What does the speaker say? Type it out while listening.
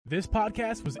This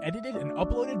podcast was edited and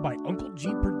uploaded by Uncle G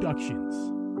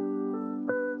Productions.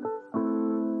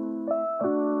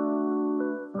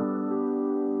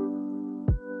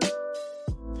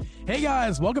 Hey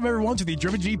guys, welcome everyone to the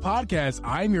Driven G Podcast.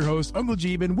 I'm your host, Uncle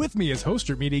Jeeb, and with me is Host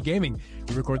Drip Media Gaming.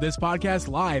 We record this podcast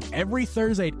live every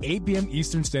Thursday at 8 p.m.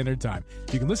 Eastern Standard Time.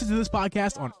 You can listen to this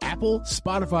podcast on Apple,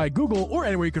 Spotify, Google, or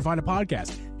anywhere you can find a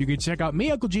podcast. You can check out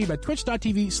me, Uncle Jeeb, at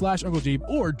twitch.tv/Uncle Jeeb,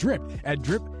 or Drip at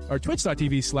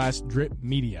twitch.tv/Drip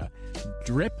Media.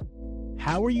 Drip,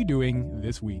 how are you doing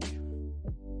this week?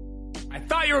 I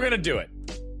thought you were going to do it.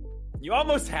 You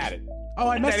almost had it. Oh,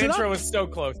 I messed it up? That intro was so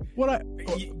close.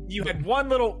 You had one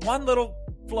little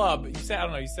flub. You said, I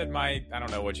don't know. You said I don't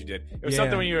know what you did. It was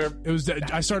something when you were. It was.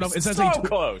 I started off. Instead so of saying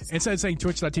close. Instead of saying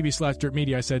twitch.tv/Drip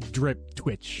Media, I said Drip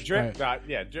Twitch. Drip. Drip.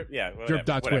 Yeah.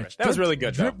 Drip.twitch. Whatever. That was really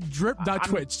good.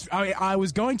 Drip.twitch. I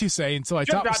was going to say until I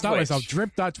stopped myself.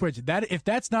 Drip.twitch. If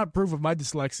that's not proof of my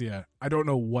dyslexia, I don't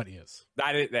know what is.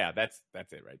 That's it right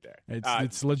there.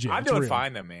 It's legit. I'm doing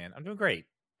fine though, man. I'm doing great.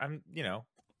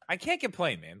 I can't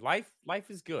complain, man. Life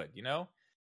is good,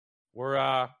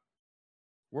 We're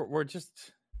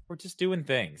just doing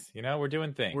things, We're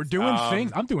doing things. We're doing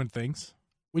things. I'm doing things.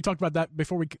 We talked about that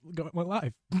before we went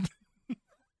live.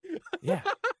 Yeah.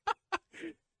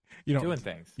 Doing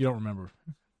things. You don't remember,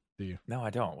 do you? No, I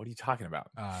don't. What are you talking about?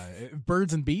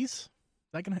 Birds and bees?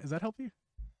 Does that help you?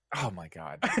 Oh my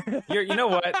God. You know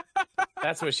what?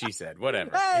 That's what she said.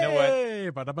 Whatever. Hey!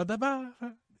 You know what?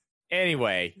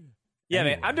 Anyway. Yeah,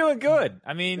 man, I'm doing good.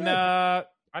 I mean, I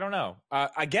don't know.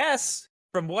 I guess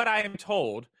from what I am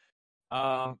told,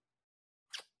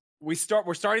 we're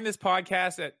starting this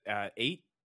podcast at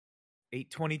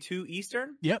 8:22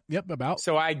 Eastern. Yep, about.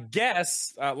 So I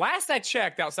guess last I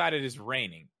checked, outside it is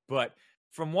raining. But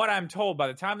from what I'm told, by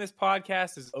the time this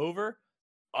podcast is over,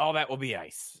 all that will be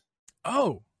ice.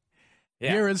 Oh,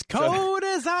 yeah. You're as cold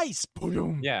as ice.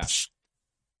 Boom. Yeah.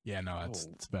 Yeah, no,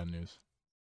 it's bad news.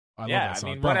 I love that song.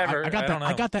 I mean, bro, whatever. I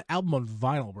got that album on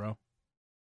vinyl, bro.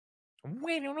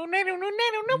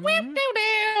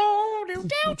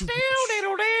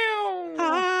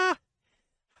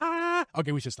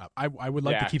 Okay, we should stop. I would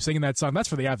like to keep singing that song. That's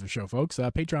for the after show, folks.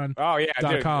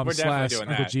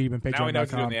 Patreon.com/UncleJeeb and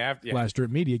Patreon.com/Drip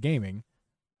Media Gaming.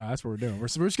 That's what we're doing. We're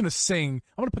just gonna sing.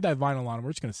 I'm gonna put that vinyl on and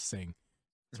we're just gonna sing.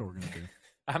 That's what we're gonna do.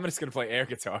 I'm just going to play air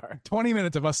guitar. 20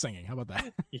 minutes of us singing. How about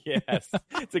that? Yes.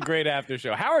 It's a great after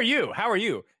show. How are you? How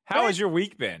has your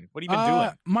week been? What have you been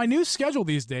doing? My new schedule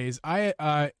these days,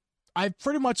 I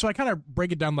pretty much, so I kind of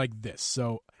break it down like this.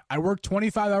 So I work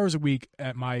 25 hours a week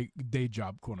at my day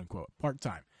job, quote unquote,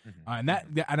 part-time. Mm-hmm.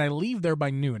 And I leave there by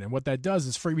noon. And what that does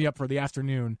is free me up for the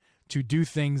afternoon to do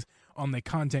things on the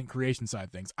content creation side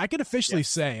of things. I can officially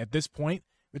say at this point,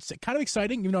 it's kind of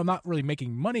exciting, even though I'm not really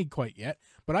making money quite yet.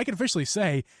 But I can officially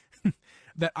say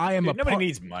that I am nobody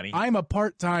needs money. I'm a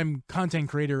part-time content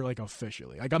creator, like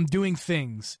officially. Like I'm doing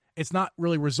things. It's not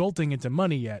really resulting into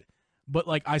money yet, but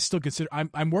like I still consider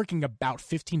I'm working about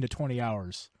 15 to 20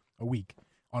 hours a week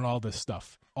on all this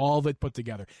stuff, all of it put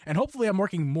together, and hopefully I'm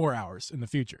working more hours in the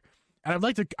future. And I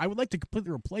would like to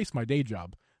completely replace my day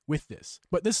job with this,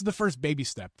 but this is the first baby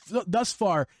step. Thus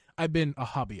far, I've been a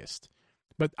hobbyist.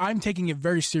 But I'm taking it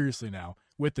very seriously now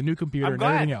with the new computer and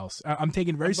everything else. I'm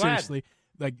taking it very seriously.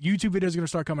 Like YouTube videos are going to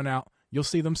start coming out. You'll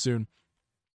see them soon.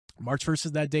 March 1st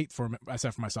is that date I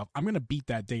set for myself. I'm going to beat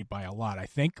that date by a lot, I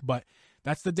think. But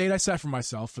that's the date I set for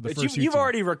myself for the first YouTube. You've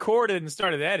already recorded and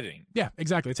started editing. Yeah,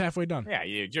 exactly. It's halfway done. Yeah,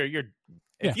 if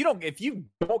you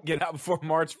don't get out before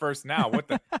March 1st now, what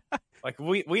the like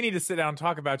we need to sit down and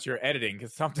talk about your editing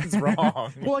because something's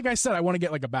wrong. Well, like I said, I want to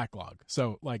get like a backlog.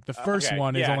 So like the first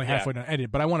one is only halfway done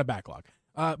edited, but I want a backlog.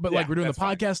 But like we're doing the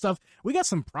podcast stuff. We got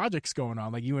some projects going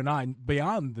on, like you and I,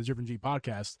 beyond the Driven G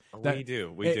podcast. We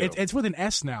do. It's with an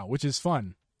S now, which is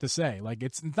fun to say. Like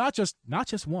it's not just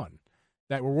one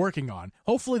that we're working on.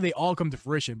 Hopefully they all come to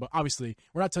fruition, but obviously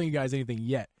we're not telling you guys anything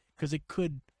yet because it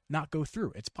could not go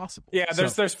through. It's possible. Yeah,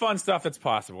 there's fun stuff that's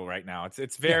possible right now.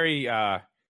 It's very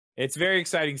it's very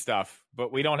exciting stuff,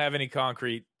 but we don't have any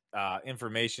concrete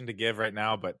information to give right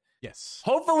now. But yes,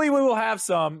 hopefully we will have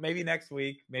some. Maybe next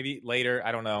week, maybe later.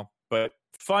 I don't know, but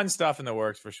fun stuff in the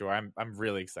works for sure. I'm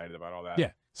really excited about all that.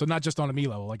 Yeah. So not just on a me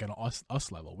level, like on us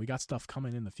level. We got stuff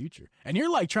coming in the future, and you're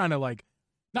like trying to like.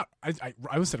 No, I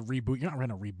was said reboot. You're not trying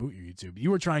to reboot your YouTube.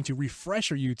 You were trying to refresh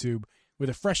your YouTube with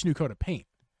a fresh new coat of paint.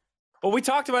 Well, we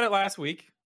talked about it last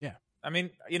week. Yeah. I mean,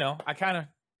 I kind of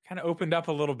opened up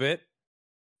a little bit.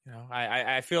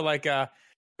 I feel like I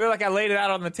laid it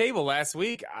out on the table last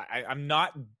week. I'm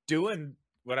not doing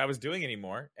what I was doing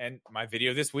anymore. And my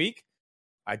video this week,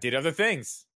 I did other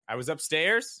things. I was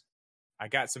upstairs. I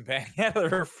got some bang out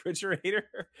of the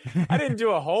refrigerator. I didn't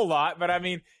do a whole lot, but I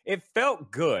mean, it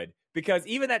felt good because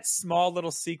even that small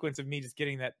little sequence of me just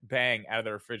getting that bang out of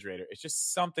the refrigerator, it's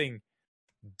just something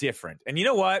different. And you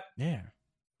know what? Yeah.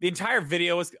 The entire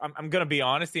video is, I'm going to be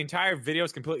honest, the entire video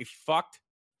is completely fucked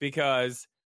because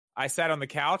I sat on the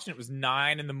couch and it was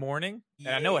 9 in the morning. And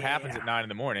I know what happens at 9 in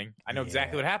the morning. I know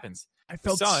exactly what happens. I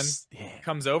felt the sun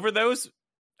comes over those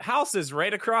houses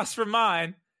right across from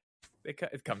mine.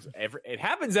 It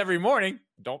happens every morning.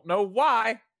 Don't know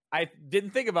why. I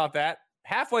didn't think about that.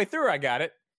 Halfway through, I got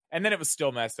it. And then it was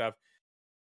still messed up.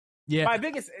 Yeah.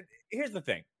 Here's the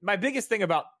thing. My biggest thing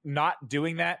about not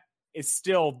doing that is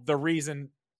still the reason.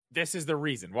 This is the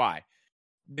reason why.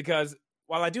 Because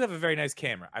while I do have a very nice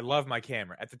camera, I love my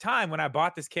camera. At the time when I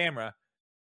bought this camera,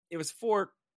 it was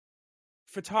for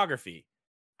photography.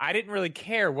 I didn't really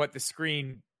care what the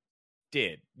screen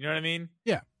did. You know what I mean?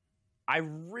 Yeah. I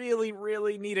really,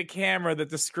 really need a camera that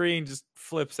the screen just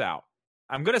flips out.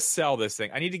 I'm going to sell this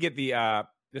thing. I need to get the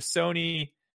Sony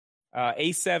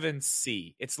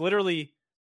A7C. It's literally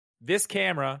this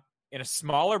camera in a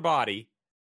smaller body,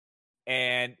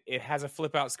 and it has a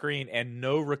flip out screen and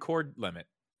no record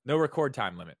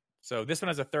time limit. So this one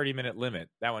has a 30-minute limit.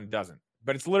 That one doesn't.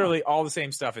 But it's literally all the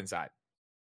same stuff inside.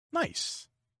 Nice,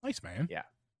 man. Yeah.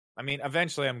 I mean,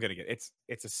 eventually I'm gonna get it's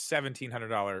a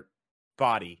 $1,700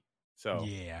 body. So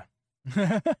yeah.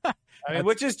 I mean,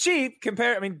 which is cheap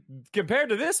compared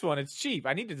to this one, it's cheap.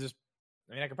 I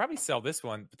could probably sell this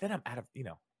one, but then I'm out of,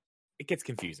 it gets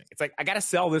confusing. It's like I gotta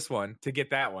sell this one to get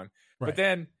that one. Right. But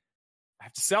then I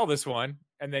have to sell this one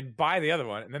and then buy the other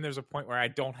one. And then there's a point where I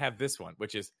don't have this one,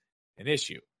 which is an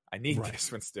issue. I need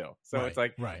this one still. So it's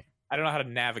like, I don't know how to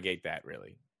navigate that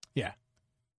really. Yeah.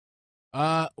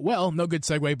 Well, no good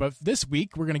segue, but this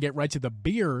week we're going to get right to the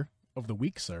beer of the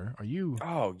week, sir. Are you?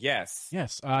 Oh, yes.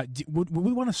 Yes. Would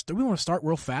we want to start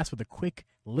real fast with a quick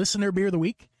listener beer of the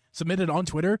week submitted on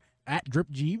Twitter at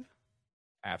DripJeeb?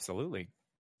 Absolutely.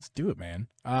 Let's do it, man.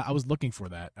 I was looking for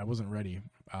that. I wasn't ready.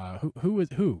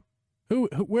 Who?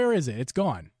 Where is it? It's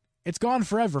gone. It's gone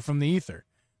forever from the ether.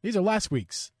 These are last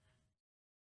week's.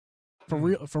 For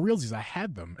realsies, I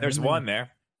had them. There's one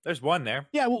there.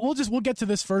 Yeah, we'll get to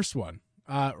this first one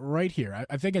right here.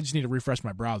 I think I just need to refresh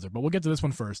my browser, but we'll get to this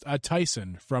one first.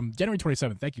 Tyson from January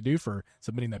 27th. Thank you, dude, for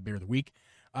submitting that beer of the week.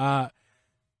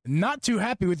 Not too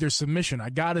happy with your submission, I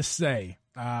gotta say.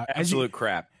 Absolute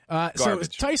crap. So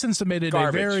Tyson submitted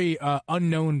a very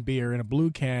unknown beer in a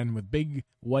blue can with big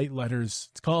white letters.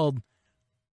 It's called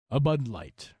a Bud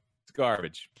Light. It's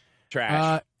garbage.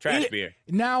 Trash. Trash beer.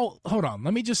 Now, hold on.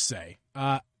 Let me just say,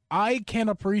 I can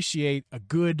appreciate a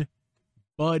good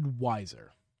Budweiser.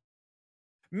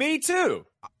 Me too.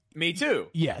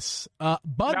 Yes.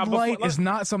 Bud Light is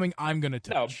not something I'm going to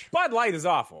touch. No, Bud Light is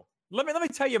awful. Let me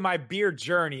tell you my beer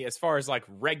journey as far as like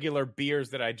regular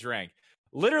beers that I drank.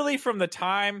 Literally from the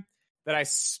time that I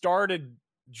started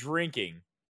drinking,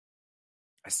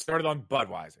 I started on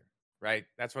Budweiser, right?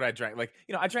 That's what I drank. Like,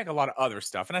 I drank a lot of other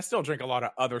stuff, and I still drink a lot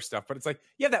of other stuff, but it's like,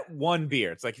 you have that one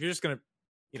beer. It's like, if you're just going to,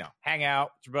 hang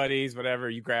out with your buddies, whatever,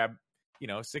 you grab,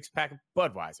 6-pack of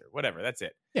Budweiser, whatever. That's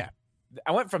it. Yeah.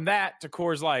 I went from that to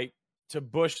Coors Light to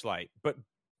Busch Light. But,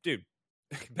 dude,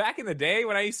 back in the day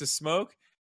when I used to smoke,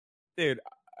 dude,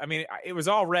 I mean, it was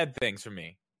all red things for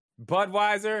me.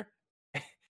 Budweiser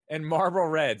and Marlboro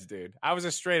Reds, dude. I was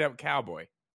a straight-up cowboy.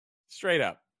 Straight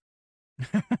up.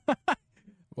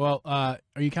 Well, are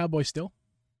you cowboy still?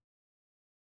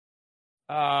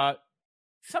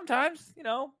 Sometimes,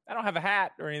 I don't have a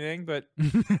hat or anything, but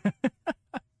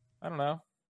I don't know.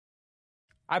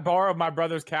 I borrowed my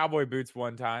brother's cowboy boots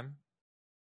one time.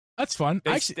 That's fun.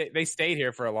 They stayed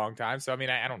here for a long time, so I mean,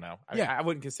 I don't know. I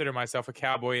wouldn't consider myself a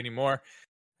cowboy anymore.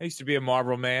 I used to be a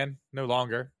Marlboro man, no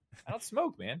longer. I don't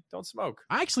smoke, man. Don't smoke.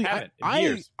 I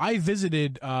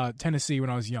visited Tennessee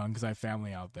when I was young because I have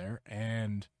family out there,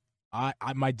 and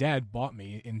my dad bought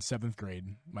me in 7th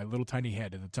grade, my little tiny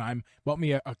head at the time, bought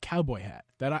me a cowboy hat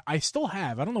that I still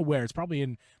have. I don't know where. It's probably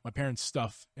in my parents'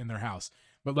 stuff in their house.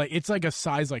 But like it's like a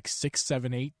size like 6,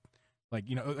 7, 8, like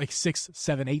like 6,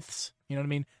 7/8. You know what I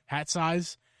mean? Hat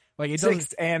size. Like it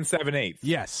 6 and 7/8.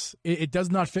 Yes, it does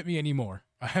not fit me anymore.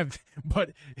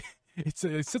 But it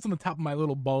sits on the top of my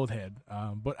little bald head.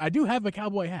 But I do have a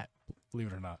cowboy hat, believe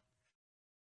it or not.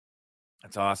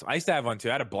 That's awesome. I used to have one too.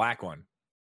 I had a black one.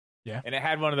 Yeah, and it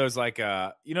had one of those like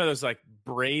those like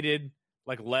braided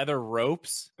like leather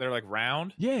ropes that are like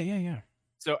round. Yeah.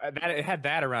 So it had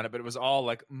that around it, but it was all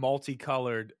like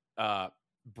multicolored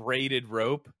braided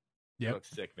rope. Yeah, It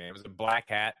looked sick, man. It was a black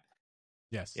hat.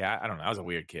 Yes. Yeah, I don't know. I was a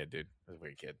weird kid, dude. I was a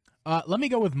weird kid. Let me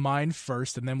go with mine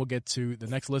first, and then we'll get to the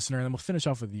next listener, and then we'll finish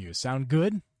off with you. Sound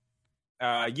good?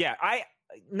 Yeah,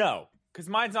 no, because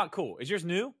mine's not cool. Is yours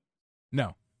new?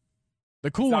 No.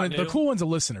 The cool one. The cool one's the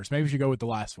listeners. Maybe we should go with the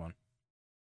last one.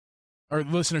 Or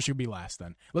listeners should be last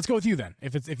then. Let's go with you then.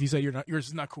 If you say yours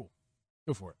is not cool,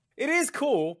 go for it. It is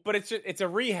cool, but it's a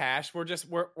rehash.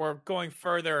 We're going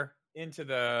further into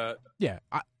the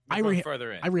I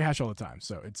further in. I rehash all the time,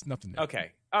 so it's nothing new.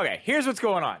 Okay. Here's what's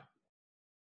going on.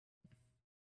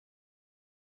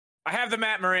 I have the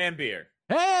Matt Moran beer.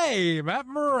 Hey, Matt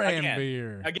Moran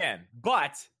beer again,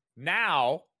 but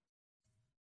now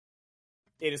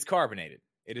it is carbonated.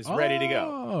 It is ready to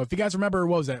go. Oh, if you guys remember,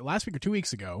 what was that, last week or 2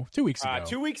 weeks ago? 2 weeks ago.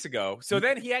 2 weeks ago. So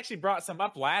then he actually brought some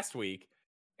up last week,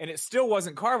 and it still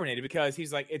wasn't carbonated because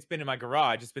he's like, it's been in my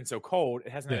garage. It's been so cold.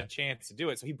 It hasn't had a chance to do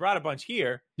it. So he brought a bunch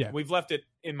here. Yeah. We've left it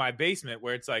in my basement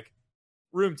where it's like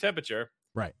room temperature.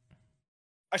 Right.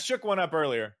 I shook one up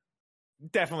earlier.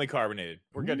 Definitely carbonated.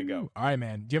 We're good to go. All right,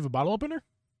 man. Do you have a bottle opener?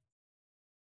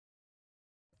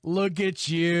 Look at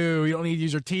you. You don't need to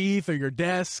use your teeth or your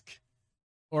desk.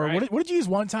 Or what did you use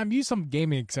one time? You used some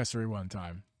gaming accessory one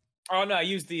time. Oh, no. I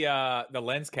used the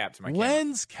lens cap to my camera.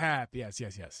 Lens cap. Yes.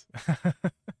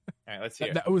 All right, let's hear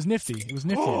it. It was nifty. It was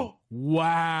nifty.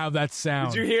 Wow, that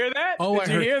sound. Did you hear that? Oh, Did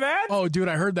you hear that? Oh, dude,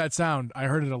 I heard that sound. I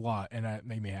heard it a lot, and that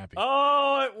made me happy.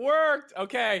 Oh, it worked.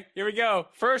 Okay, here we go.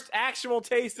 First actual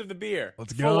taste of the beer.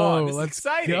 Let's go. This Let's is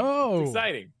exciting. go. It's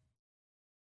exciting.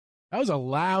 That was a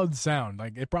loud sound.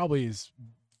 Like, it probably is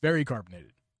very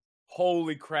carbonated.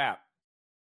 Holy crap.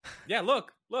 Yeah,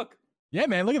 look. Yeah,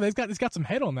 man, look at that. It's got some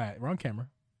head on that. We're on camera.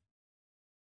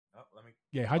 Oh, let me.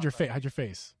 Yeah, hide your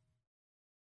face.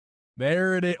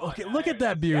 There it is. Okay, look at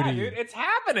that beauty. Yeah, dude, it's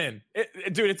happening.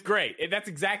 Dude, it's great. That's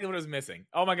exactly what I was missing.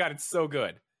 Oh my god, it's so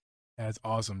good. That's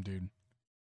awesome, dude.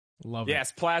 Love it.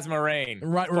 Yes, Plasma Rain.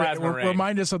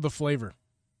 Remind us of the flavor.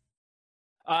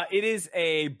 It is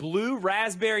a blue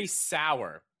raspberry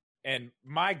sour. And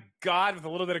my god, with a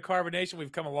little bit of carbonation,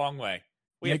 we've come a long way.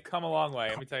 We have come a long way.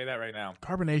 Let me tell you that right now.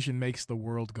 Carbonation makes the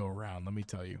world go round. Let me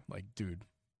tell you. Like, dude,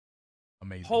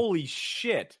 amazing. Holy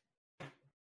shit.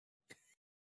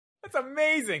 That's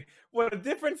amazing. What a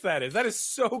difference that is. That is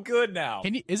so good now.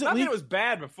 Not that it was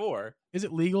bad before. Is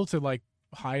it legal to, like,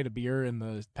 hide a beer in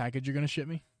the package you're going to ship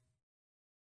me?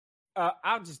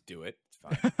 I'll just do it. It's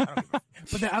fine.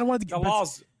 But I don't want to get...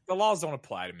 The laws don't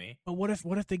apply to me. But what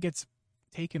if it gets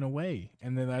taken away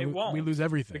and then we lose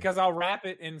everything? Because I'll wrap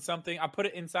it in something. I'll put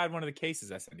it inside one of the cases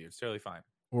I send you. It's totally fine.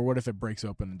 Or what if it breaks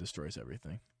open and destroys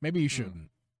everything? Maybe you shouldn't.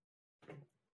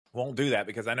 Won't do that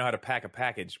because I know how to pack a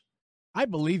package. I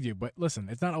believe you, but listen,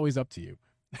 it's not always up to you.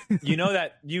 You know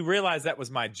that you realize that was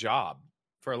my job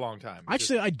for a long time.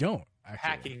 Actually, I don't.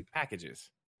 Packing packages.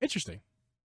 Interesting.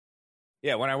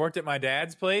 Yeah, when I worked at my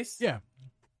dad's place. Yeah.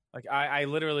 Like I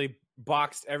literally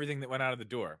boxed everything that went out of the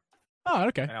door. Oh,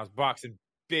 okay. And I was boxing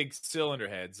big cylinder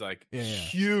heads, like yeah.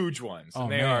 huge ones. Oh,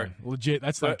 and they man. are legit.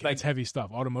 That's like that's heavy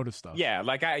stuff, automotive stuff. Yeah,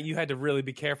 like you had to really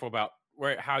be careful about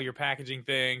how you're packaging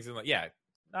things, and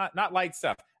not light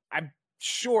stuff. I'm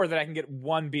sure that I can get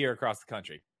one beer across the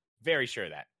country. Very sure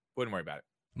of that. Wouldn't worry about it.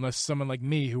 Unless someone like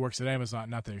me who works at Amazon,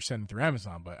 not that you're sending through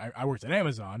Amazon, but I worked at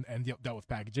Amazon and dealt with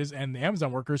packages, and the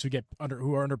Amazon workers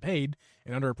who are underpaid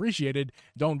and underappreciated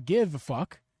don't give a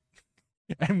fuck.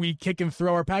 And we kick and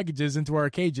throw our packages into our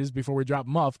cages before we drop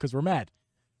them off because we're mad.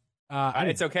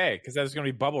 It's okay because there's going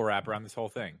to be bubble wrap around this whole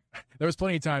thing. There was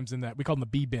plenty of times in that we called them the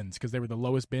B bins because they were the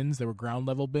lowest bins. They were ground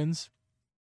level bins,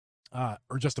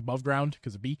 or just above ground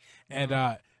because of B.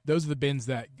 And those are the bins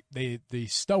that the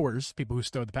stowers, people who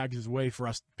stow the packages away for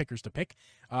us pickers to pick,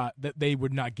 that they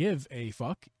would not give a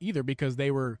fuck either because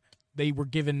they were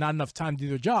given not enough time to do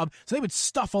their job, so they would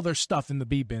stuff all their stuff in the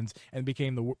B bins and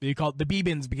became the B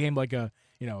bins became like a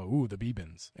the B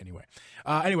bins. Anyway,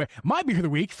 my beer of the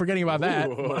week. Forgetting about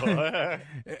that,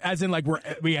 as in like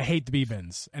we hate the B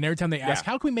bins, and every time they ask,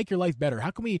 how can we make your life better? How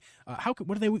can we? What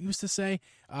do they used to say?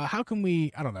 How can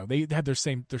we? I don't know. They had their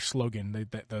slogan.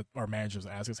 Our managers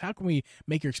ask us, how can we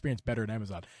make your experience better at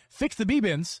Amazon? Fix the B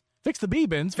bins. Fix the B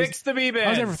bins. Fix the B bins. I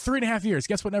was there for 3.5 years.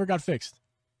 Guess what? Never got fixed.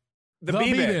 The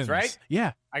B-bins, right?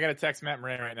 Yeah. I got to text Matt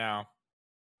Moran right now.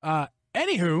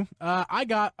 Anywho, I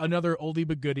got another oldie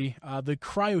but goodie. The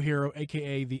Cryo Hero,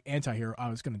 a.k.a. the Anti-Hero. I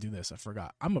was going to do this. I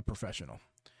forgot. I'm a professional.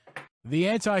 The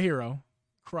Anti-Hero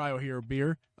Cryo Hero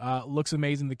beer looks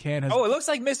amazing. The can has... Oh, it looks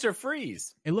like Mr.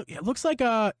 Freeze. It looks like...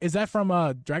 is that from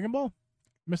Dragon Ball?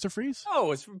 Mr. Freeze?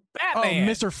 Oh, it's from Batman.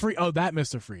 Oh, Mr. Freeze. Oh, that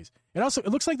Mr. Freeze. It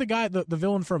looks like the guy, the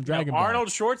villain from Dragon Ball. Arnold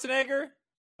Schwarzenegger?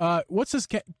 What's this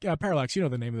Parallax? You know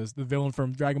the name of this, the villain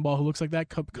from Dragon Ball who looks like that?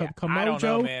 I don't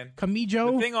know, man.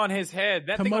 Kamijo? The thing on his head,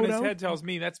 thing on his head tells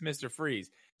me that's Mr.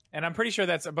 Freeze. And I'm pretty sure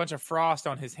that's a bunch of frost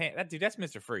on his hand. That's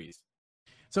Mr. Freeze.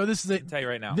 So this is I can tell you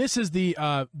right now. This is the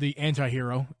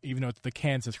anti-hero, even though it's the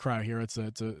Kansas cryo hero. This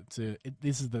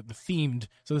is the themed.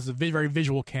 So this is a very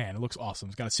visual can. It looks awesome.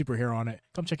 It's got a superhero on it.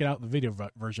 Come check it out, the video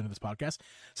version of this podcast.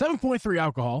 7.3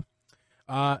 alcohol.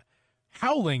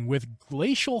 Howling with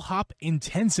glacial hop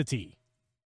intensity.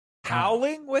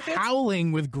 Howling with it?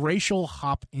 Howling with glacial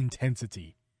hop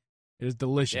intensity. It is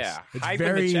delicious. Yeah, it's hype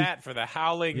very, in the chat for the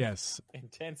howling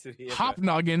intensity. Hop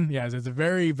Noggin. Yes, it's a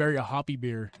very, very hoppy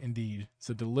beer indeed. It's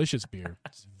a delicious beer.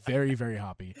 It's very, very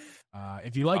hoppy.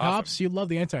 If you like hops, you love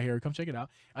the anti-hero. Come check it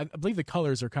out. I believe the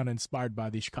colors are kind of inspired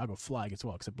by the Chicago flag as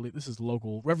well, because I believe this is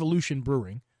local Revolution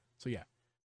Brewing. So yeah,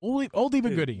 oldie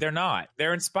but goodie. They're not.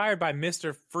 They're inspired by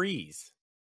Mr. Freeze.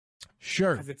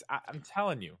 Sure. I'm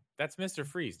telling you, that's Mr.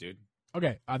 Freeze, dude.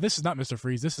 Okay, this is not Mr.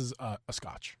 Freeze. This is a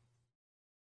Scotch.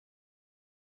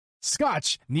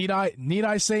 Scotch. Need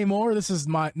I say more? This is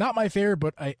not my favorite,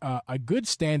 but a good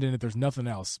stand-in if there's nothing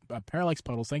else. Parallax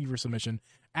Puddles, thank you for submission.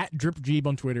 At DripJeeb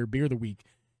on Twitter, beer of the week.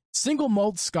 Single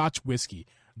malt Scotch whiskey.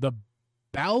 The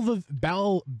Balvenie.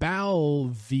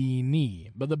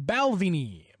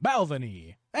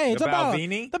 Hey, it's the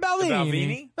Balvenie? The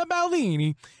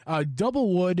Balvenie.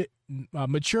 Double wood,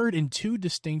 matured in 2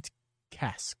 distinct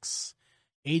casks,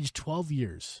 aged 12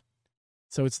 years.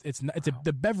 So it's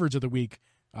the beverage of the week.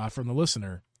 From the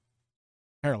listener,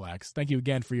 Parallax. Thank you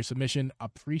again for your submission.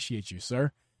 Appreciate you,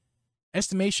 sir.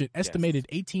 Estimated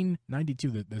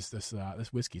 1892.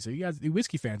 This whiskey. So you guys, the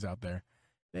whiskey fans out there,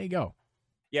 there you go.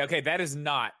 Yeah. Okay. That's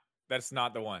not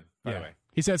the one. By the way,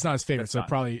 he said it's not his favorite, so it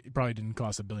probably didn't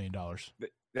cost $1 billion.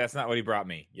 That's not what he brought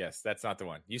me. Yes, that's not the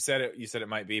one. You said it. You said it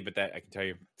might be, but that I can tell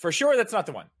you for sure that's not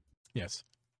the one. Yes.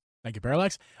 Thank you,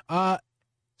 Parallax.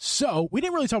 So we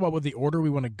didn't really talk about what the order we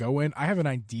want to go in. I have an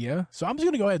idea, so I'm just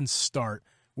going to go ahead and start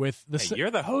with the. Hey, you're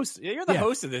the host. You're the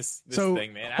host of this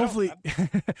thing, man.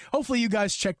 Hopefully you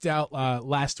guys checked out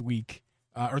last week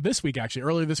or this week actually.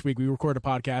 Earlier this week we recorded a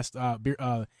podcast. What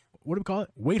do we call it?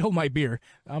 Wait, hold my beer.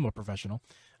 I'm a professional.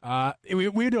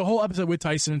 We did a whole episode with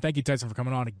Tyson. Thank you, Tyson, for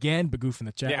coming on again. Bagoof in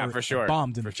the chat. Yeah, for sure.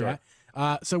 Bombed in the chat.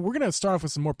 So we're gonna start off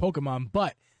with some more Pokemon,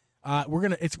 but. We're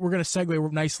gonna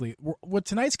segue nicely. What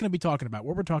tonight's gonna be talking about,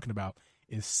 what we're talking about,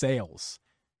 is sales,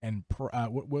 and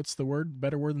what's the word?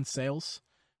 Better word than sales?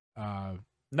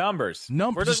 Numbers. We're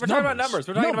talking about numbers.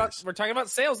 We're talking about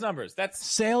sales numbers. That's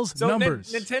sales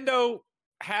numbers. Nintendo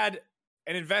had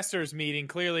an investors meeting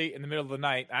clearly in the middle of the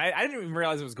night. I didn't even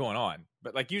realize it was going on,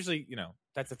 but like usually,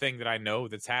 that's the thing that I know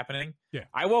that's happening. Yeah.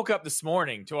 I woke up this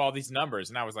morning to all these numbers,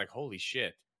 and I was like, holy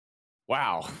shit,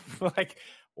 wow, like.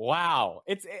 Wow.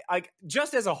 It's like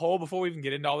just as a whole, before we even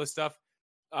get into all this stuff,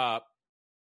 on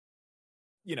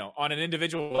an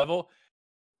individual level,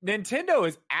 Nintendo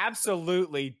is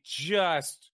absolutely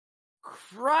just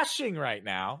crushing right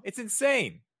now. It's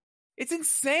insane. It's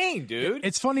insane, dude.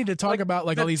 It's funny to talk about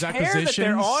all these acquisitions that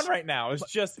they're on right now. Is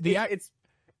just that's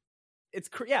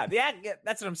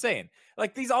what I'm saying.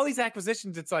 Like all these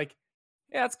acquisitions, it's like,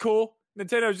 yeah, it's cool.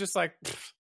 Nintendo's just like,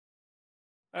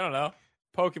 I don't know.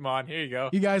 Pokemon, here you go.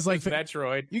 You guys like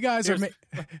Metroid. You guys are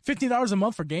 $15 a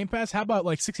month for Game Pass. How about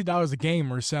like $60 a game?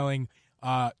 We're selling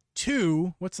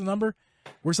what's the number?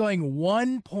 We're selling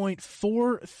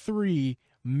 1.43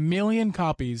 million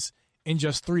copies in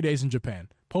just 3 days in Japan.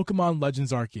 Pokemon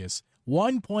Legends Arceus,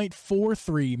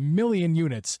 1.43 million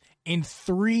units in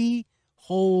 3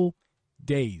 whole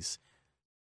days.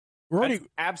 That's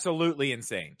absolutely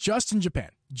insane. Just in Japan.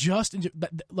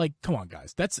 Come on,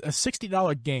 guys. That's a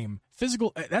 $60 game.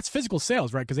 Physical. That's physical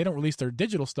sales, right? Because they don't release their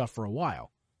digital stuff for a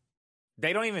while.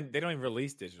 They don't even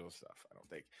release digital stuff, I don't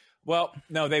think. Well,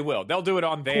 no, they will. They'll do it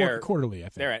on their quarterly, I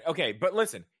think. Okay, but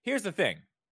listen, here's the thing.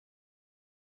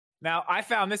 Now, I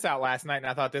found this out last night, and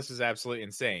I thought this was absolutely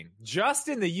insane. Just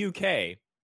in the UK,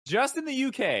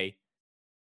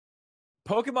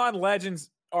 Pokemon Legends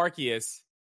Arceus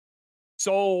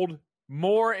sold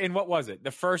more in, what was it?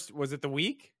 Was it the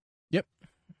week? Yep.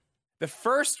 The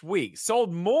first week.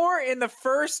 Sold more in the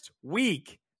first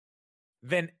week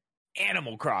than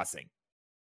Animal Crossing.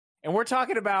 And we're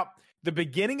talking about the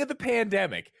beginning of the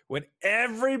pandemic when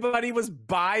everybody was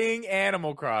buying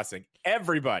Animal Crossing.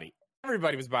 Everybody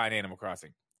was buying Animal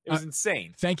Crossing. It was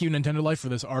insane. Thank you, Nintendo Life, for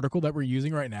this article that we're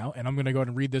using right now. And I'm going to go ahead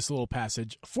and read this little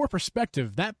passage. For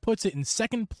perspective, that puts it in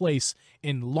second place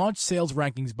in launch sales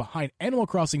rankings behind Animal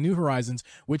Crossing New Horizons,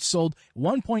 which sold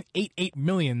 1.88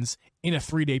 million in a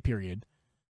 3-day period.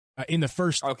 in the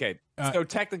first. Okay, so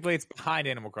technically it's behind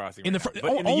Animal Crossing. In right the now,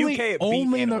 but in the only, UK, it beat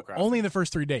only in Animal the Crossing. only in the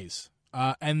first 3 days,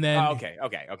 and then okay.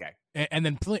 and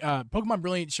then Pokemon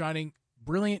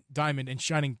Brilliant Diamond and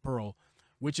Shining Pearl,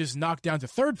 which is knocked down to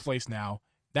third place now.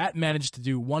 That managed to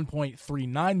do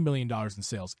 $1.39 million in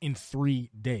sales in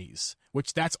 3 days,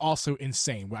 which that's also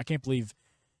insane. I can't believe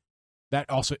that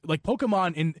also, like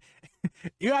Pokemon,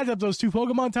 you add up those 2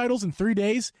 Pokemon titles in 3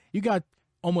 days, you got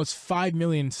almost 5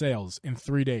 million sales in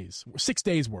 3 days, 6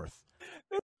 days worth.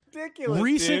 Ridiculous.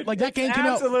 Recent, dude. like that game came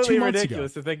out 2 absolutely months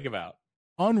ridiculous ago. to think about.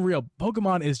 Unreal.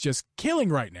 Pokemon is just killing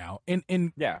right now.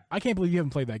 And Yeah, I can't believe you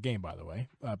haven't played that game, by the way.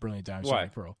 Brilliant Diamond, Why? Shining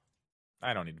Pearl.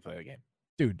 I don't need to play the game.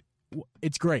 Dude,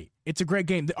 it's great. It's a great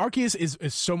game. The Arceus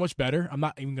is so much better. I'm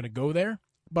not even going to go there,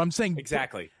 but I'm saying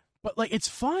Exactly. But like, it's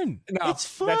fun. No, It's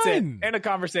fun. That's it. End of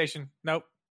conversation. Nope.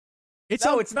 It's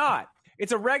It's not.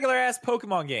 It's a regular ass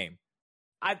Pokemon game.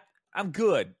 I'm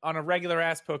good on a regular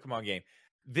ass Pokemon game.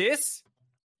 This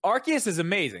Arceus is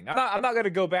amazing. I'm not going to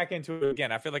go back into it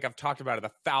again. I feel like I've talked about it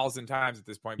 1,000 times at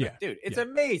this point. But Yeah, dude, it's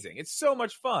amazing. It's so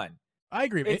much fun. I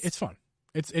agree. It's fun.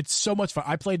 It's so much fun.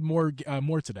 I played more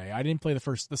today. I didn't play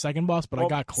the second boss, but I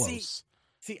got close.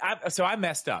 So I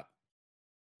messed up.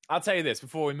 I'll tell you this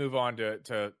before we move on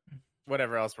to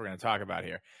whatever else we're going to talk about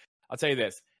here. I'll tell you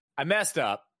this. I messed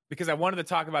up because I wanted to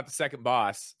talk about the second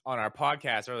boss on our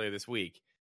podcast earlier this week.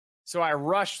 So I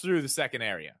rushed through the second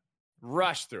area.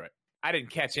 Rushed through it. I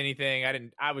didn't catch anything.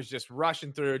 I was just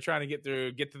rushing through, trying to get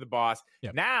to the boss.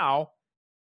 Yep. Now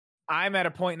I'm at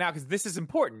a point now, because this is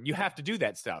important. You have to do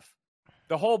that stuff.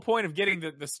 The whole point of getting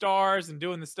the stars and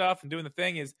doing the stuff and doing the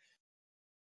thing is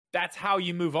that's how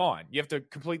you move on. You have to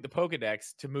complete the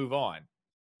Pokedex to move on.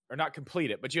 Or not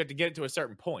complete it, but you have to get it to a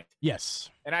certain point. Yes.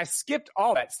 And I skipped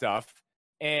all that stuff.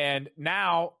 And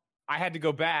now I had to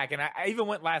go back. And I even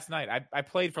went last night. I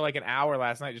played for like an hour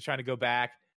last night just trying to go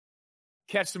back,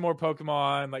 catch some more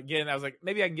Pokemon. I was like,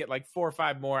 maybe I can get like 4 or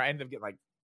 5 more. I ended up getting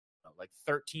like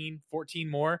 13, 14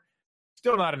 more.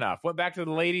 Still not enough. Went back to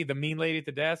the mean lady at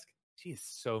the desk. She is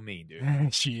so mean,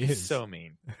 dude. She is so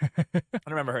mean. I don't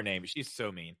remember her name, but she's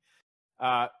so mean.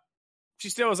 She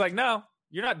still was like, no,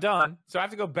 you're not done. So I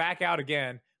have to go back out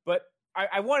again. But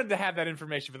I wanted to have that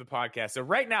information for the podcast. So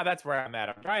right now, that's where I'm at.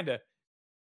 I'm trying to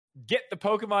get the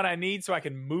Pokemon I need so I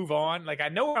can move on. Like, I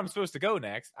know where I'm supposed to go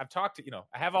next. I've talked to,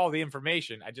 I have all the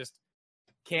information. I just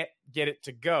can't get it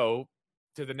to go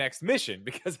to the next mission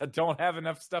because I don't have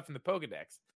enough stuff in the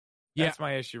Pokedex. That's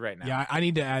my issue right now. Yeah, I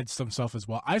need to add some stuff as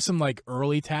well. I have some like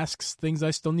early tasks, things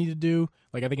I still need to do.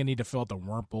 Like I think I need to fill out the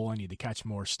Wurmple. I need to catch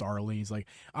more Starlies. Like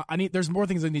there's more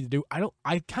things I need to do.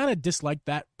 I kind of dislike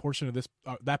that portion of this,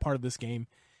 that part of this game.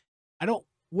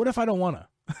 What if I don't want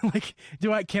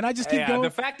to? Can I just keep going? The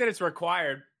fact that it's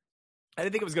required, I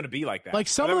didn't think it was going to be like that. Like I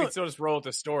thought we'd still just roll with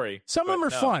the story. Some of them are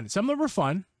fun. Some of them are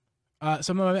fun.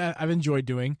 Some of them I've enjoyed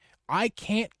doing. I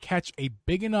can't catch a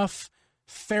big enough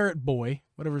ferret boy,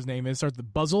 whatever his name is, starts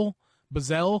with Buzzle.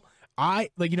 You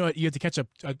have to catch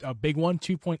a big one,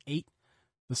 2.8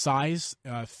 the size,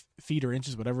 feet or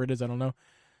inches, whatever it is, I don't know.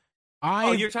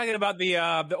 You're talking about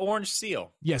the orange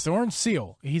seal. Yes, the orange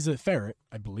seal. He's a ferret,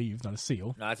 I believe, not a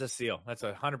seal. No, that's a seal. That's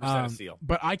 100% a seal.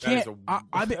 But I can't.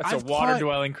 That's a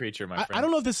water-dwelling creature, my friend. I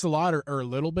don't know if this is a lot or a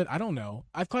little bit. I don't know.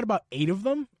 I've caught about 8 of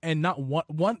them, and not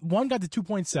one got to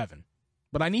 2.7,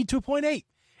 but I need 2.8.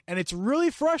 And it's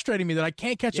really frustrating me that I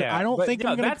can't catch it. I don't think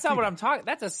I'm gonna. That's not what I'm talking.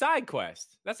 That's a side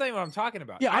quest. That's not even what I'm talking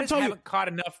about. Yeah, I haven't caught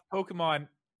enough Pokemon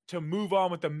to move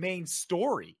on with the main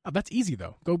story. Oh, that's easy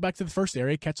though. Go back to the first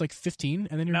area, catch like 15,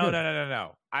 and then you're good.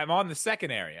 No. I'm on the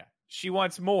second area. She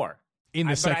wants more in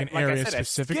the second area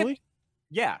specifically.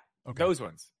 Yeah, okay. Those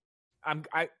ones.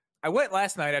 I went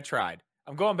last night. I tried.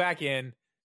 I'm going back in.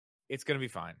 It's gonna be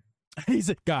fine.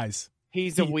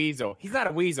 He's a weasel. He's not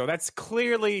a weasel. That's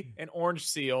clearly an orange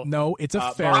seal. No, it's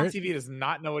a ferret. Bob TV does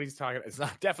not know what he's talking about. It's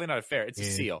definitely not a ferret. It's a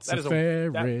seal. That is a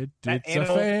ferret. It's a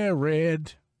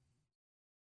ferret.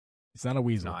 It's not a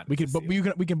weasel. We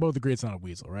can both agree it's not a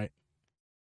weasel, right?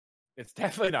 It's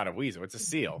definitely not a weasel. It's a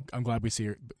seal. I'm glad we see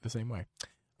it the same way.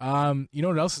 You know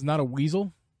what else is not a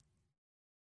weasel?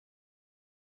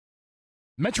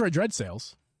 Metroid Dread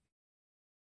sales.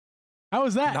 How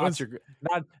is that? Not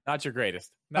your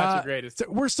greatest. Not your greatest. So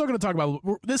we're still going to talk about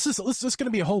this. Is going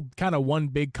to be a whole kind of one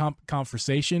big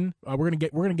conversation. We're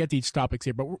gonna get to each topics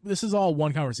here, but this is all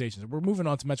one conversation. So we're moving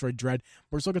on to Metroid Dread.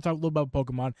 We're still going to talk a little about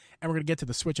Pokemon, and we're going to get to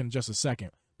the Switch in just a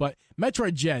second. But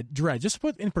Metroid Dread, just to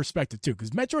put in perspective too,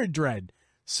 because Metroid Dread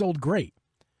sold great.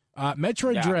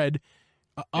 Dread.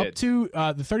 Up to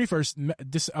the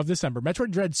 31st of December,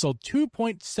 Metroid Dread sold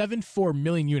 2.74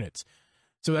 million units.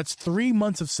 So that's 3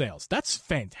 months of sales. That's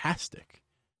fantastic.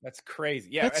 That's crazy.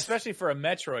 Yeah, especially for a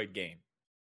Metroid game.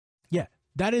 Yeah,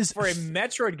 that is for a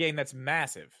Metroid game. That's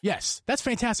massive. Yes, that's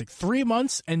fantastic. 3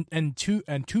 months and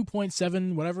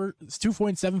 2.7 whatever, it's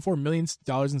 $2.74 million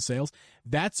in sales.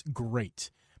 That's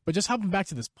great. But just hopping back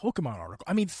to this Pokemon article,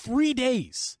 I mean, 3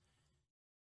 days.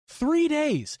 3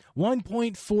 days,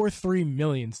 1.43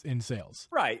 million in sales.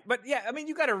 Right, but yeah, I mean,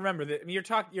 you got to remember that. I mean,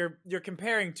 you're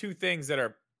comparing two things that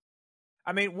are.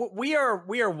 I mean, we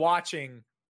are watching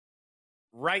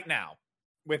right now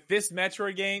with this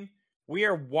Metroid game. We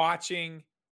are watching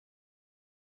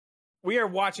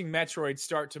Metroid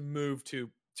start to move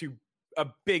to a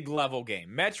big level game.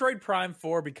 Metroid Prime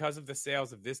 4, because of the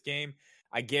sales of this game,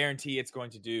 I guarantee it's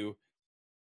going to do.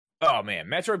 Oh man,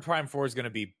 Metroid Prime 4 is going to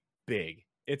be big.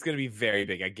 It's going to be very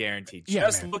big, I guarantee.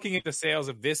 Just looking at the sales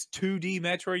of this 2D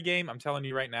Metroid game, I'm telling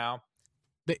you right now.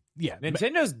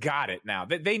 Nintendo's got it now.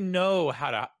 They know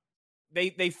how to.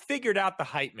 They figured out the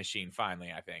hype machine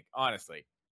finally. I think, honestly,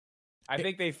 I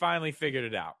think they finally figured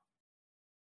it out.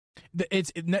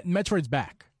 Metroid's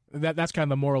back. That's kind of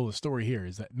the moral of the story here.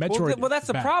 Is that Metroid? Well, that's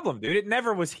the back. problem, dude. It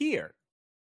never was here.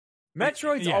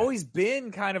 Metroid's always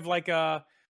been kind of like a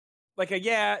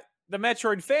yeah. The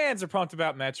Metroid fans are pumped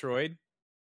about Metroid,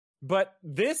 but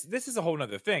this is a whole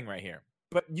nother thing right here.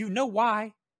 But you know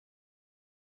why?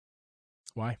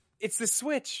 Why? It's the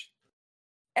Switch.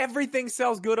 Everything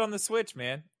sells good on the Switch,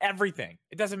 man. Everything.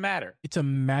 It doesn't matter. It's a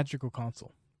magical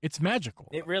console. It's magical.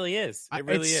 It really is.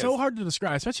 It's so hard to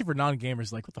describe, especially for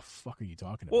non-gamers. Like, what the fuck are you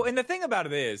talking about? Well, and the thing about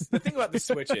the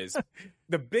Switch is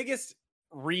the biggest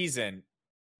reason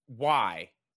why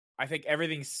I think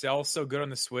everything sells so good on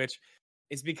the Switch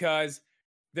is because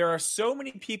there are so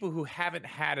many people who haven't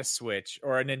had a Switch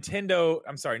or a Nintendo.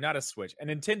 I'm sorry, not a Switch, a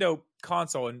Nintendo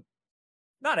console, and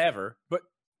not ever, but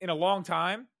in a long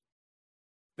time,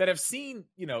 that have seen,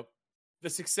 the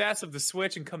success of the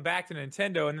Switch and come back to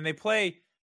Nintendo, and then they play,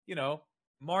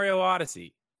 Mario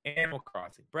Odyssey, Animal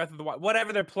Crossing, Breath of the Wild,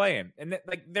 whatever they're playing, and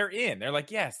they're in. They're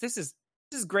like, yes, this is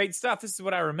great stuff. This is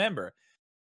what I remember.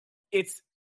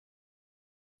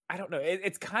 I don't know.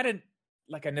 It's kind of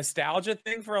like a nostalgia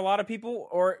thing for a lot of people,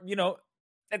 or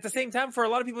at the same time, for a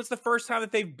lot of people, it's the first time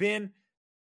that they've been,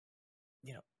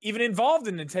 even involved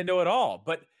in Nintendo at all.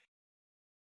 But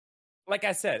like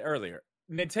I said earlier,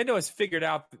 Nintendo has figured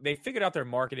out their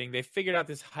marketing. They figured out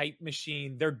this hype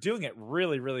machine. They're doing it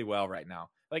really, really well right now.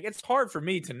 Like, it's hard for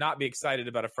me to not be excited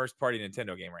about a first-party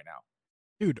Nintendo game right now.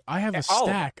 Dude, I have a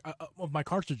stack of my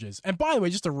cartridges. And by the way,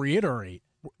 just to reiterate,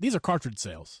 these are cartridge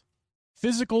sales.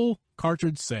 Physical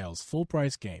cartridge sales,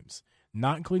 full-price games,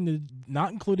 not including the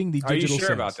digital sales. Are you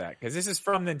sure about that? Because this is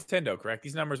from Nintendo, correct?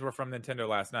 These numbers were from Nintendo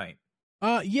last night.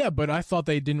 Yeah, but I thought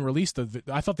they didn't release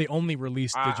I thought they only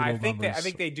released digital numbers. I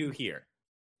think they do here.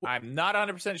 I'm not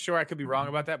 100% sure. I could be wrong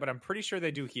about that, but I'm pretty sure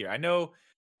they do here. I know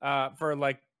for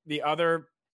like the other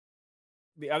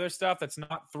stuff that's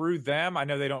not through them, I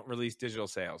know they don't release digital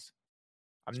sales.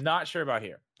 I'm not sure about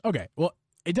here. Okay, well,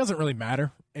 it doesn't really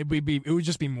matter. It would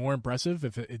just be more impressive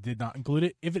if it did not include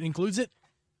it. If it includes it,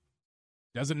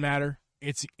 doesn't matter.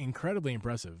 It's incredibly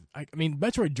impressive. I mean,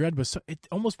 Metroid Dread it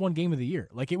almost won Game of the Year.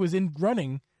 Like, it was in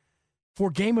running for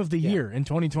Game of the Year in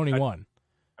 2021.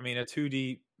 I mean, a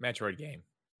 2D Metroid game.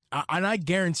 And I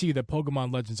guarantee you that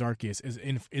Pokemon Legends Arceus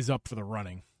is up for the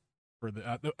running for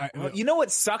the. You know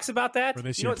what sucks about that? For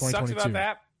this year, what sucks about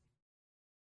that?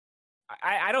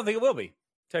 I don't think it will be.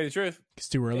 Tell you the truth, it's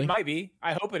too early. It might be.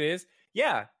 I hope it is.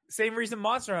 Yeah, same reason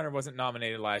Monster Hunter wasn't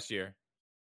nominated last year.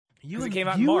 It came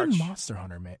out in March. And Monster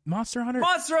Hunter, man. Monster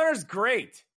Hunter's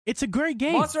great. It's a great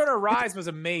game. Monster Hunter Rise was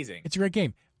amazing. It's a great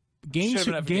game. Games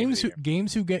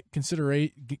who get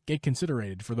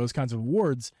considered for those kinds of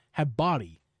awards have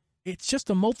body. It's just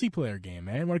a multiplayer game,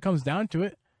 man. When it comes down to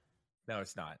it, no,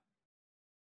 it's not.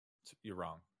 You're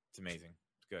wrong. It's amazing.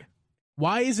 It's good.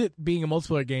 Why is it being a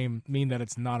multiplayer game mean that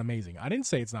it's not amazing? I didn't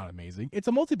say it's not amazing. It's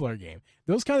a multiplayer game.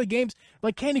 Those kind of games,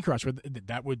 like Candy Crush,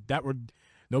 that would,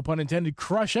 no pun intended,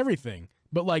 crush everything.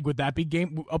 But like, would that be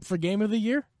up for Game of the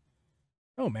Year?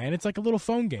 Oh man, it's like a little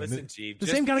phone game. Listen, Chief, the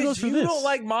same kind of goes for this. You don't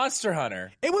like Monster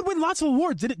Hunter. It would win lots of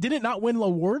awards. Did it not win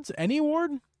awards? Any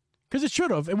award? Because it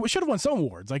should have. It should have won some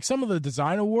awards, like some of the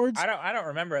design awards. I don't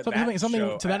remember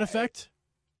something to that effect.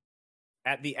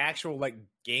 At the actual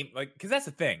game, because that's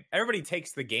the thing. Everybody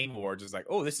takes the game awards as like,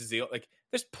 oh, this is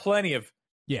there's plenty of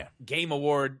game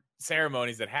award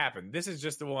ceremonies that happen. This is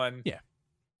just the one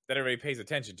that everybody pays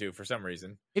attention to for some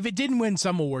reason. If it didn't win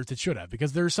some awards, it should have,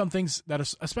 because there are some things that are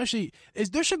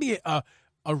there should be a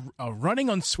running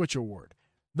on Switch award.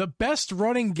 The best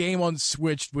running game on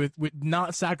Switch with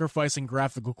not sacrificing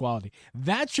graphical quality.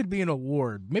 That should be an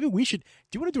award. Maybe we should.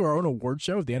 Do you want to do our own award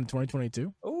show at the end of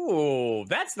 2022? Ooh,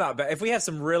 that's not bad. If we have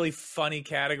some really funny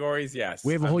categories, yes.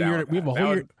 We have a whole year. We have a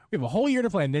whole year to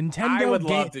play. Nintendo. I would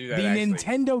love to do that, the actually.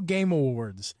 Nintendo Game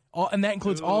Awards, and that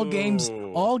includes all games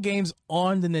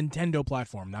on the Nintendo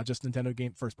platform, not just Nintendo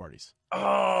game first parties.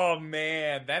 Oh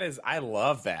man, I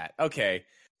love that. Okay.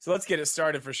 So let's get it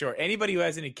started for sure. Anybody who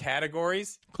has any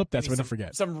categories, clip that so we don't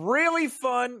forget. Some really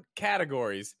fun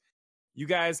categories. You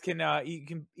guys can you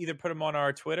can either put them on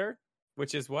our Twitter,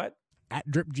 which is what?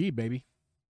 @DripG, baby.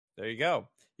 There you go.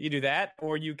 You can do that,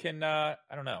 or you can I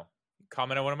don't know,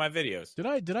 comment on one of my videos. Did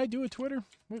I do a Twitter?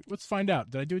 Let's find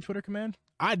out. Did I do a Twitter command?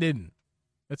 I didn't.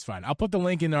 That's fine. I'll put the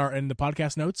link in the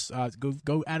podcast notes.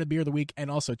 Go add a beer of the week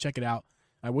and also check it out.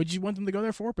 What did you want them to go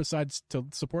there for besides to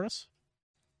support us?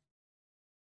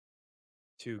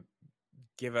 To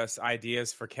give us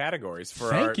ideas for categories for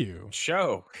Thank our you.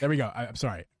 show. There we go. I'm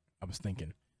sorry. I was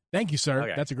thinking. Thank you, sir.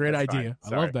 Okay, that's a great idea.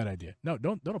 I love that idea. No,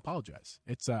 don't apologize.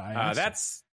 It's that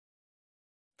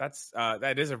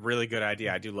is a really good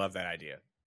idea. I do love that idea.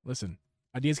 Listen,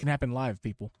 ideas can happen live,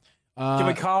 people. Can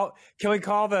we call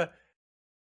the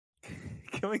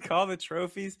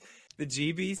trophies the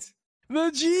GBs? The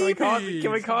GBs.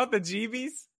 Can we call it the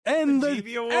GBs? And the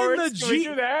GB Awards? Can we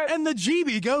do that? And the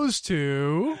GB goes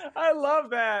to. I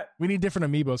love that. We need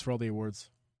different amiibos for all the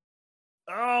awards.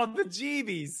 Oh, the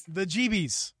GBs. The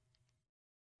GBs.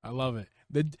 I love it.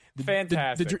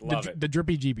 Fantastic. Love it. The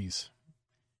drippy GBs.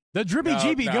 The drippy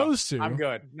GB goes to. I'm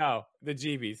good. No, the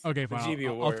GBs. Okay, fine. The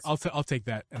GB Awards. I'll take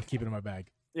that and keep it in my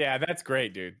bag. Yeah, that's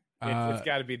great, dude. It's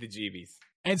got to be the GBs.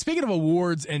 And speaking of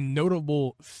awards and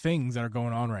notable things that are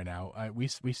going on right now, we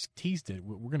teased it.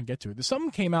 We're going to get to it.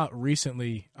 Something came out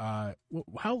recently. How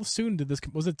soon did this?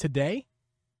 Was it today?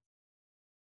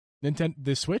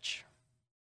 The Switch.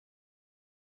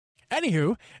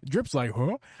 Anywho, Drip's like,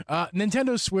 huh?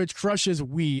 Nintendo Switch crushes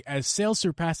Wii as sales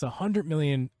surpass 100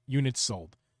 million units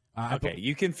sold. Okay,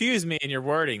 you confused me in your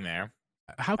wording there.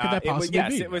 How could that possibly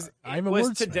be? It was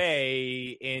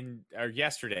today or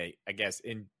yesterday, I guess,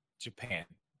 in Japan.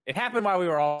 It happened while we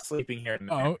were all sleeping here in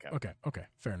America. Oh, okay,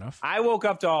 fair enough. I woke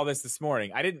up to all this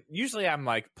morning. I didn't. Usually, I'm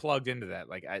like plugged into that.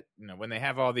 Like when they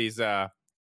have all these,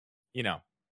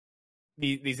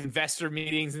 these investor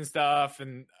meetings and stuff,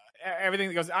 and everything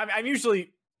that goes. I'm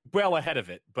usually well ahead of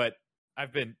it, but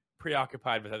I've been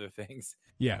preoccupied with other things.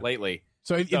 Lately.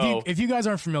 So if you guys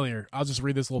aren't familiar, I'll just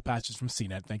read this little passage from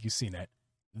CNET. Thank you, CNET.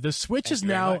 The Switch is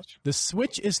now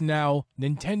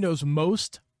Nintendo's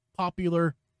most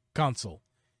popular console.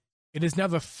 It is now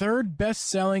the third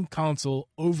best-selling console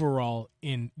overall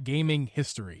in gaming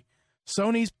history.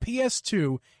 Sony's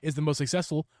PS2 is the most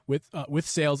successful with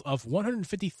sales of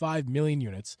 155 million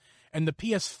units, and the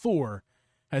PS4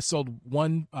 has sold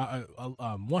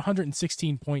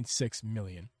 116.6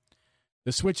 million.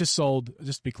 The Switch has sold,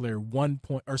 just to be clear,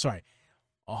 103.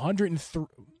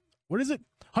 What is it?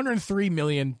 103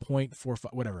 million point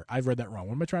 45. Whatever. I've read that wrong.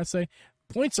 What am I trying to say?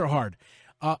 Points are hard.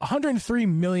 103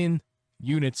 million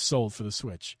units sold for the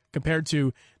Switch compared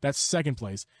to that's second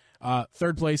place.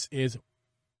 Third place is.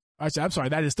 I'm sorry,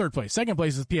 that is third place. Second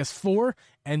place is PS4,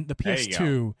 and the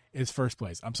PS2 is first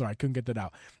place. I'm sorry, I couldn't get that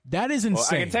out. That is insane.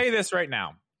 Well, I can tell you this right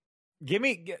now. Give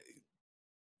me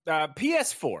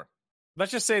PS4.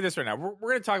 Let's just say this right now. We're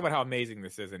going to talk about how amazing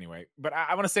this is anyway. But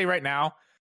I want to say right now,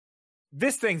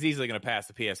 this thing's easily going to pass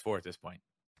the PS4 at this point.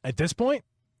 At this point?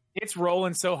 It's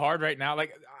rolling so hard right now.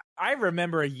 Like, I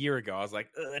remember a year ago, I was like,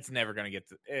 it's never going to get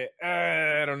to...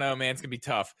 I don't know, man. It's going to be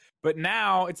tough. But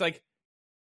now, it's like,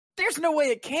 there's no way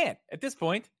it can't at this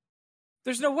point.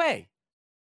 There's no way.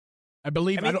 I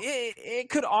mean, it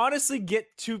could honestly get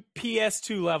to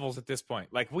PS2 levels at this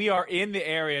point. Like, we are in the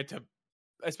area to...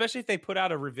 Especially if they put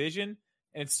out a revision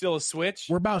and it's still a Switch.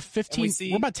 We're about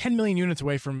 10 million units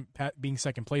away from being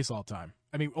second place all time.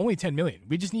 I mean, only 10 million.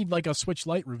 We just need like a Switch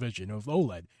Lite revision of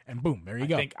OLED, and boom, there you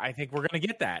go. I think we're going to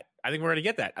get that. I think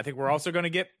we're also going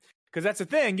to get, because that's the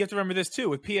thing. You have to remember this too.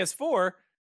 With PS4,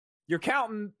 you're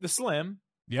counting the Slim.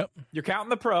 Yep. You're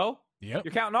counting the Pro. Yep.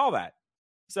 You're counting all that.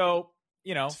 So,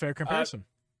 it's a fair comparison.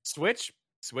 Switch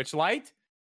Lite,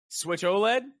 Switch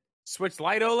OLED, Switch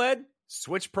Lite OLED,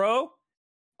 Switch Pro.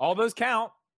 All those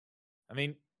count. I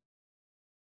mean,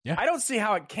 yeah. I don't see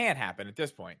how it can't happen at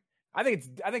this point. I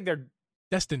think they're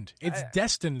destined. It's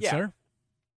destined, sir.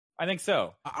 I think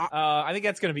so. I think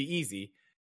that's going to be easy.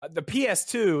 The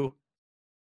PS2,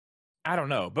 I don't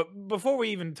know. But before we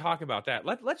even talk about that,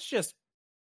 let's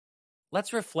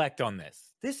reflect on this.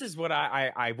 This is what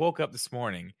I woke up this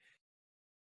morning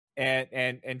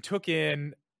and took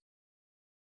in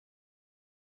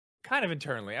kind of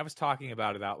internally. I was talking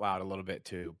about it out loud a little bit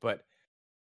too, but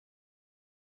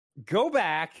go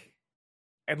back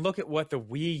and look at what the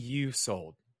Wii U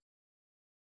sold.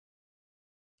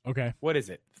 Okay. What is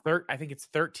it? I think it's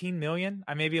 13 million.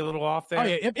 I may be a little off there. Oh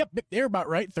yeah, yep. They're about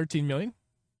right. 13 million.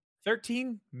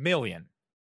 13 million.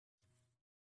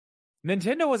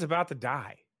 Nintendo was about to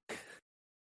die.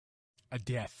 A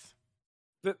death.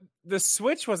 The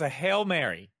Switch was a Hail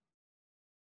Mary.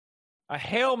 A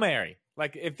Hail Mary.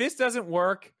 Like, if this doesn't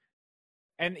work,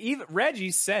 and even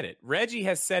Reggie said it. Reggie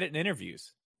has said it in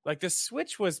interviews. Like, the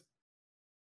Switch was,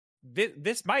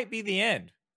 this might be the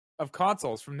end of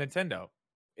consoles from Nintendo.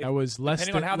 That was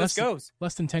depending on how this goes.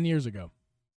 Less than 10 years ago.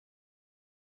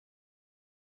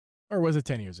 Or was it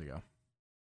 10 years ago?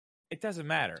 It doesn't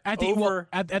matter. At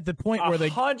the point where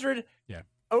they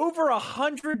over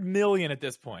 100 million at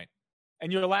this point,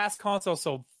 and your last console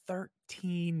sold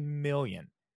 13 million.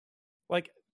 Like,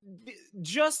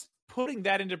 just putting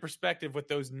that into perspective with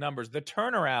those numbers, the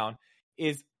turnaround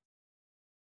it's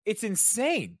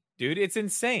insane, dude. It's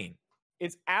insane.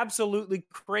 It's absolutely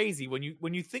crazy when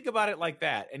you think about it like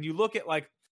that, and you look at, like,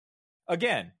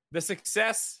 again, the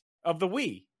success of the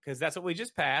Wii, because that's what we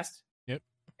just passed. Yep.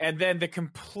 And then the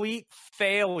complete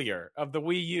failure of the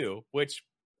Wii U, which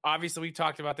obviously we've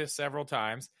talked about this several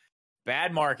times.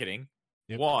 Bad marketing.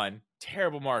 Yep. One,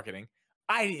 terrible marketing.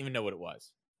 I didn't even know what it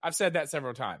was. I've said that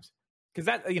several times. Because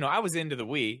that, I was into the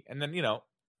Wii, and then, I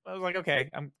was like,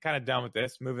 okay, I'm kind of done with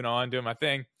this, moving on, doing my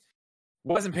thing.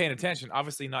 Wasn't paying attention.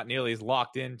 Obviously not nearly as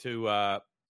locked into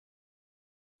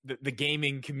the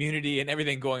gaming community and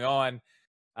everything going on,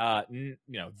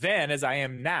 then as I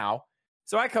am now.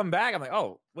 So I come back, I'm like,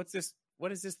 oh, what's this?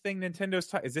 What is this thing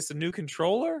Nintendo's is this a new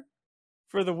controller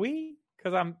for the Wii?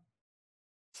 Because I'm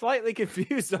slightly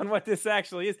confused on what this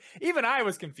actually is. Even I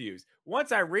was confused.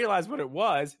 Once I realized what it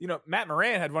was, Matt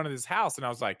Moran had one at his house, and I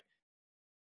was like,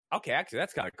 okay, actually,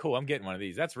 that's kind of cool. I'm getting one of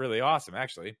these. That's really awesome,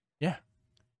 actually. Yeah.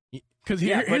 Because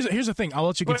here's the thing. I'll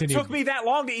let you continue. But it took me that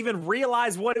long to even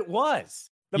realize what it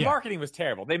was. The marketing was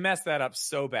terrible. They messed that up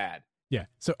so bad. Yeah.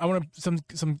 So I want to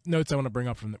some notes I want to bring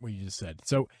up from what you just said.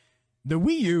 So the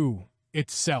Wii U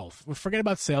itself, forget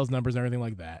about sales numbers and everything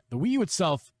like that. The Wii U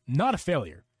itself, not a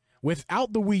failure.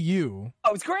 Without the Wii U,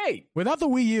 it's great. Without the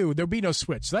Wii U, there'd be no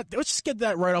Switch. So let's just get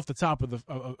that right off the top of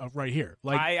right here.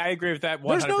 Like, I agree with that 100%.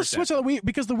 There's no Switch on the Wii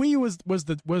because the Wii U was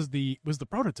the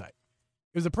prototype.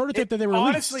 It was the prototype that they released.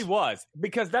 Honestly, was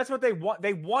because that's what they want.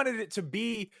 They wanted it to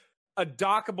be a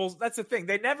dockable. That's the thing.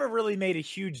 They never really made a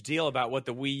huge deal about what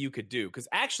the Wii U could do. Because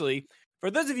actually,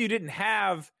 for those of you who didn't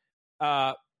have, get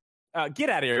out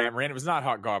of here, Matt Moran. It was not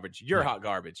hot garbage. You're hot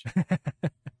garbage.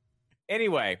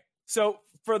 Anyway, so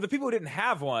for the people who didn't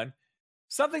have one,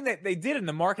 something that they did in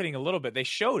the marketing a little bit, they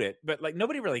showed it, but like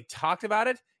nobody really talked about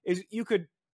it. Is you could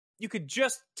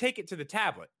just take it to the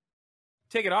tablet.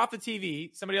 Take it off the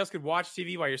TV. Somebody else could watch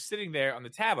TV while you're sitting there on the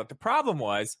tablet. The problem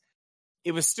was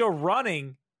it was still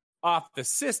running off the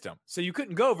system. So you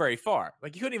couldn't go very far.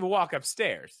 Like you couldn't even walk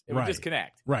upstairs. It would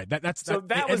disconnect. Right. That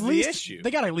was the issue. They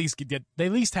got to at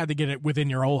least had to get it within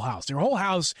your whole house. Your whole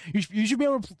house, you should be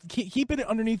able to keep it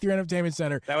underneath your entertainment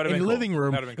center in your living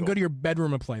room and go to your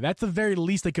bedroom and play. That's the very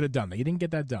least they could have done. They didn't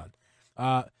get that done.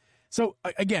 So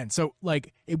again,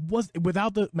 it was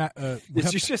without the.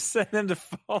 Did you just send them to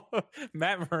follow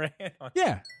Matt Moran?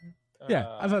 Yeah.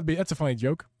 I thought that's a funny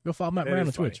joke. Go follow Matt Moran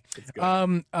on Twitch.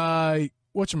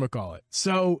 Whatchamacallit.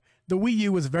 So the Wii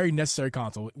U was a very necessary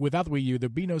console. Without the Wii U,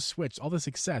 there'd be no Switch. All the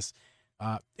success,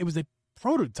 it was a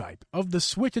prototype of the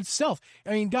Switch itself.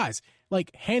 I mean, guys,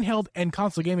 like handheld and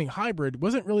console gaming hybrid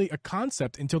wasn't really a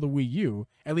concept until the Wii U.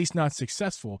 At least not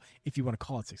successful, if you want to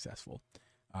call it successful.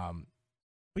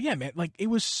 But yeah, man, like it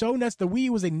was so the Wii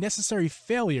was a necessary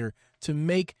failure to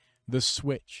make the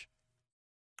Switch.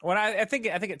 Well, I think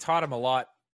it taught him a lot,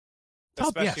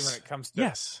 especially when it comes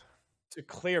to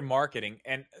clear marketing.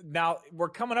 And now we're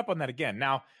coming up on that again.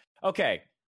 Now, okay,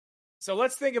 so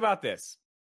let's think about this.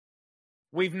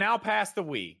 We've now passed the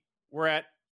Wii. We're at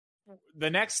the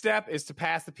next step is to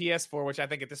pass the PS4, which I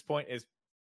think at this point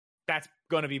that's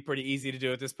going to be pretty easy to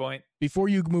do at this point. Before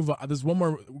you move on, there's one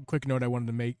more quick note I wanted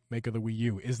to make of the Wii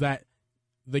U, is that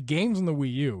the games on the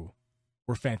Wii U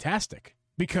were fantastic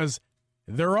because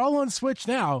they're all on Switch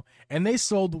now, and they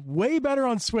sold way better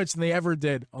on Switch than they ever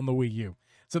did on the Wii U.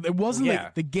 So it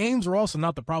wasn't the games were also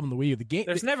not the problem. The Wii U,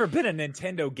 there's never been a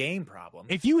Nintendo game problem.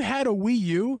 If you had a Wii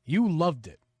U, you loved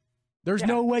it. There's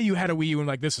no way you had a Wii U and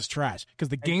like this is trash because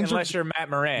the games unless you're Matt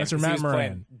Moran. Unless you're Matt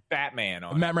Moran, Batman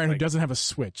on Matt Moran like, who doesn't have a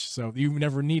Switch, so you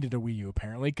never needed a Wii U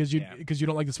apparently because you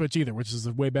don't like the Switch either, which is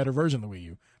a way better version of the Wii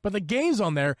U. But the games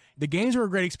on there, the games were a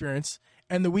great experience,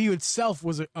 and the Wii U itself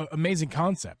was an amazing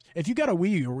concept. If you got a Wii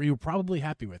U, you were probably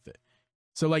happy with it.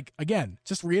 So like again,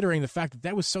 just reiterating the fact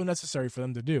that was so necessary for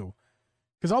them to do.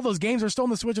 Because all those games are still on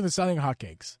the Switch and they're selling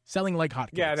hotcakes. Selling like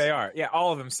hotcakes. Yeah, they are. Yeah,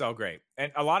 all of them sell great.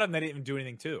 And a lot of them, they didn't even do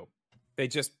anything too. They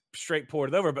just straight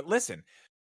poured it over. But listen,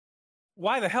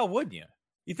 why the hell wouldn't you?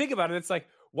 You think about it, it's like,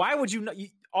 why would you not?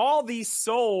 All these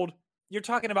sold, you're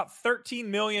talking about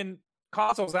 13 million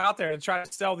consoles out there to try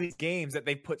to sell these games that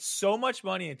they put so much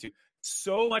money into,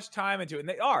 so much time into. And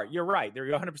they are. You're right. They're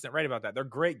 100% right about that. They're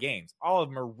great games. All of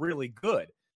them are really good.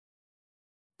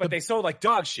 But they sold like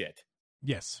dog shit.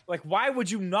 Yes. Like, why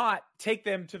would you not take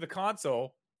them to the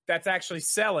console that's actually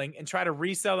selling and try to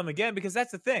resell them again? Because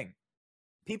that's the thing.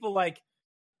 People like,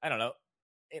 I don't know.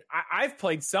 I've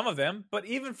played some of them, but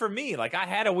even for me, like I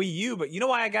had a Wii U, but you know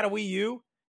why I got a Wii U?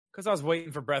 Because I was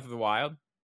waiting for Breath of the Wild.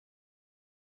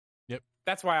 Yep.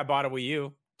 That's why I bought a Wii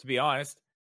U, to be honest.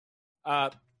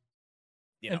 And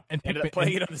ended up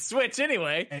playing it on the Switch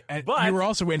anyway. But you were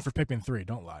also waiting for Pikmin 3,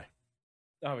 don't lie.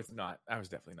 No, it's not. I was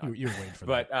definitely not. You were waiting for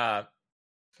that. But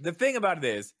the thing about it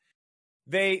is,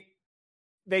 they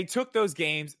took those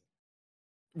games,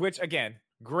 which again,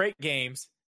 great games,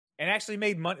 and actually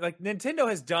made money. Like Nintendo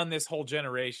has done this whole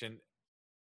generation,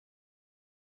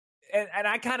 and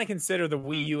I kind of consider the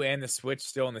Wii U and the Switch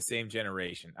still in the same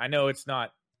generation. I know it's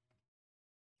not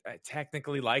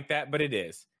technically like that, but it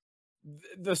is.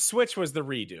 The Switch was the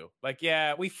redo. Like,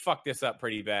 yeah, we fucked this up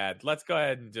pretty bad. Let's go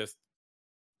ahead and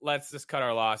let's just cut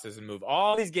our losses and move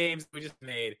all these games we just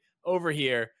made over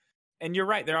here. And you're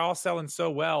right, they're all selling so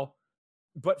well.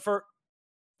 But for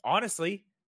honestly,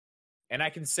 and I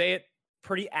can say it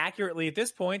pretty accurately at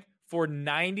this point, for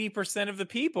 90% of the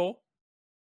people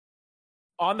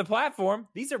on the platform,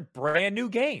 these are brand new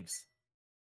games.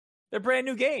 They're brand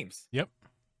new games. Yep.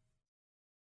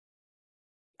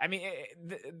 I mean,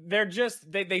 they're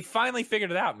just, they finally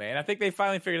figured it out, man. I think they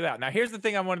finally figured it out. Now, here's the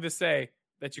thing I wanted to say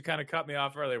that you kind of cut me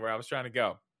off earlier where I was trying to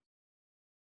go.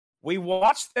 We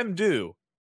watched them do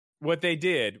what they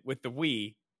did with the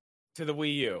Wii to the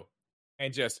Wii U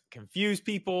and just confuse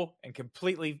people and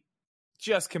completely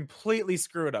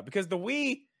screw it up. Because the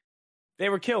Wii, they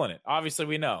were killing it. Obviously,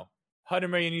 we know. 100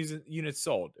 million units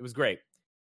sold. It was great.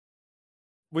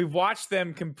 We watched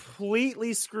them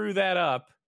completely screw that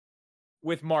up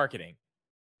with marketing.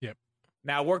 Yep.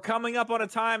 Now we're coming up on a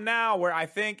time now where I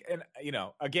think, and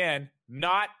again,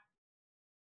 not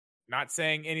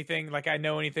saying anything like I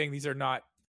know anything. These are not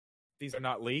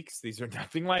leaks. These are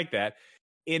nothing like that.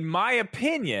 In my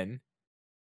opinion,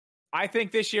 I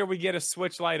think this year we get a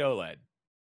Switch Lite OLED.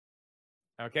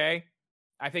 Okay?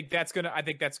 I think that's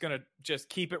gonna just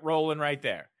keep it rolling right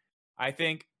there. I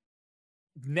think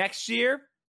next year,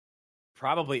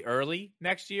 probably early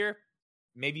next year,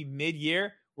 maybe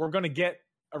mid-year, we're going to get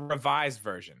a revised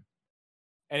version.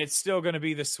 And it's still going to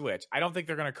be the Switch. I don't think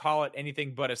they're going to call it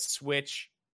anything but a Switch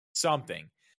something.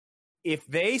 If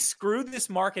they screw this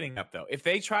marketing up, though, if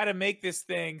they try to make this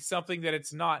thing something that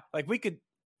it's not, like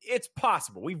it's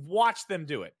possible. We've watched them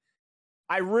do it.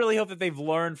 I really hope that they've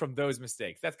learned from those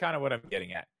mistakes. That's kind of what I'm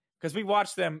getting at. Because we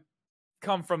watched them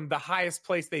come from the highest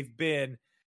place they've been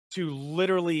to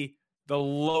literally the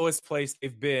lowest place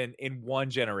they've been in one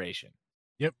generation.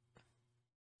 Yep.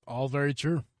 All very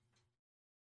true.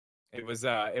 It was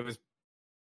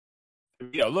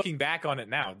looking back on it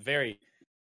now,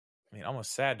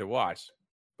 almost sad to watch,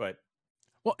 but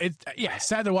well, it's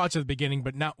sad to watch at the beginning,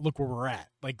 but now look where we're at.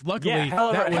 Like, luckily, hell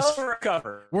of a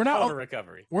recovery. We're not on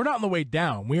recovery. We're not on the way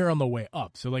down. We are on the way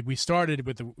up. So, like, we started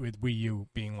with Wii U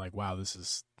being like, wow,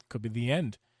 this could be the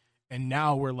end, and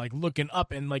now we're like looking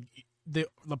up, and like the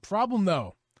problem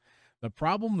though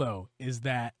is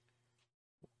that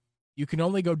you can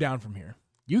only go down from here.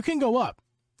 You can go up.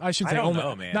 I should say not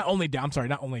only down. I'm sorry,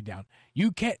 not only down.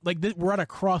 You can't we're at a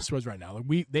crossroads right now.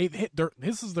 Like they've hit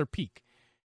this is their peak.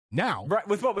 Now, right,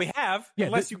 with what we have,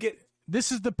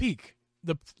 this is the peak.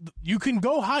 You can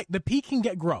go high. The peak can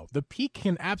grow. The peak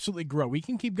can absolutely grow. We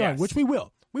can keep going, which we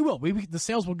will. We will. The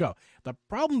sales will go. The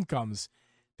problem comes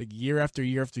the year after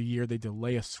year after year they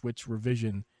delay a Switch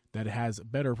revision that has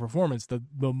better performance. The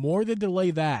more they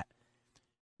delay that,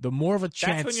 the more of a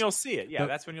chance. That's when you'll see it. Yeah,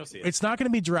 that's when you'll see it. It's not going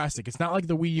to be drastic. It's not like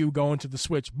the Wii U going to the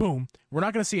Switch, boom. We're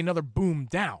not going to see another boom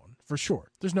down for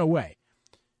sure. There's no way.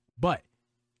 But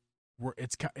we're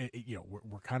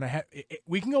kind of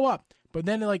we can go up, but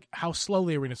then like how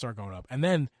slowly are we going to start going up, and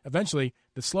then eventually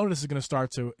the slowness is going to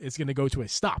start to it's going to go to a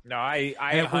stop. No, I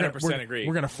 100% agree.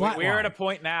 We're going to flatline. We're at a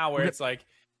point now where it's like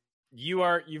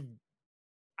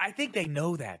I think they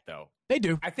know that though. They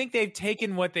do. I think they've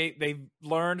taken what they've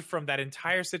learned from that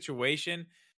entire situation.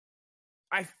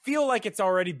 I feel like it's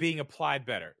already being applied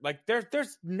better. Like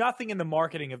there's nothing in the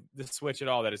marketing of the Switch at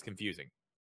all that is confusing.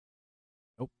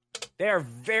 Nope. They are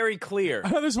very clear.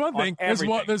 There's one thing.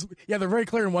 They're very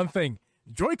clear in one thing.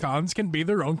 Joy-Cons can be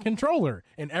their own controller.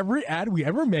 In every ad we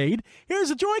ever made, here's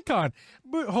a Joy-Con,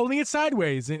 but holding it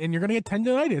sideways, and you're going to get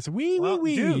tendonitis.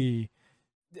 Wee.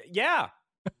 Yeah.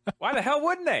 Why the hell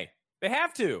wouldn't they? They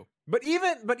have to. But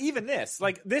even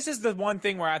this is the one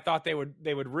thing where I thought they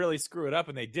would really screw it up,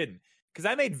 and they didn't. Because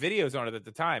I made videos on it at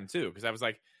the time too. Because I was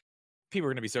like, people are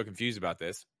going to be so confused about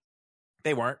this.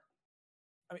 They weren't.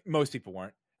 I mean, most people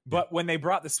weren't. But when they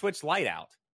brought the Switch Lite out,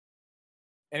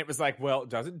 and it was like, well, it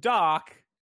doesn't dock,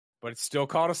 but it's still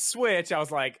called a Switch. I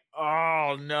was like,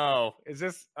 oh no, is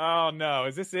this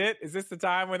it? Is this the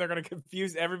time when they're going to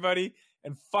confuse everybody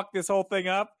and fuck this whole thing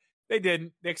up? They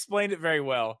didn't. They explained it very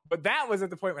well. But that was at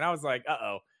the point when I was like,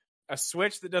 uh-oh, a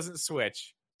Switch that doesn't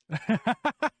switch.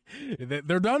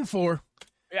 They're done for.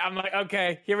 Yeah, I'm like,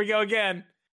 okay, here we go again.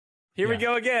 We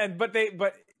go again. But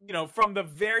from the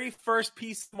very first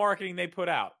piece of marketing they put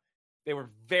out, they were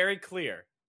very clear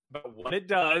about what it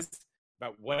does,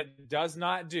 about what it does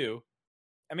not do.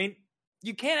 I mean,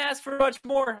 you can't ask for much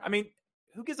more. I mean,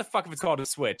 who gives a fuck if it's called a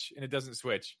Switch and it doesn't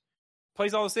switch?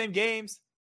 Plays all the same games.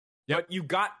 Yep. But you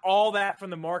got all that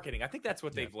from the marketing. I think that's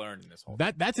what they've learned in this whole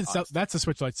thing. That's the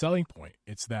Switch Lite selling point.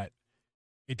 It's that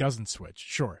it doesn't switch,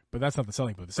 sure, but that's not the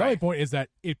selling point. The selling point is that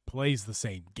it plays the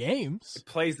same games. It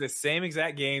plays the same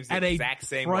exact games at exact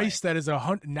same price that is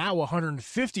now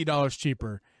 $150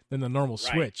 cheaper than the normal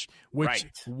Switch. Which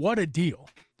what a deal!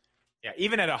 Yeah,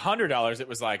 even at $100, it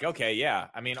was like, okay, yeah.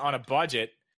 I mean, on a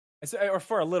budget, or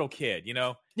for a little kid,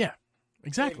 Yeah,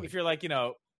 exactly. If you're like,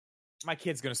 my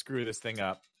kid's gonna screw this thing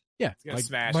up. Yeah, he's gonna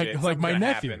smash it. Like my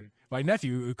nephew. Happen. My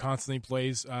nephew who constantly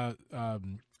plays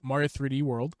Mario 3D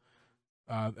World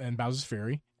and Bowser's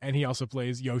Fury, and he also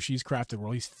plays Yoshi's Crafted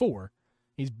World. He's 4.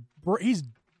 He's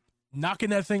knocking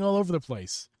that thing all over the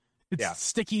place. It's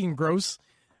sticky and gross,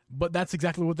 but that's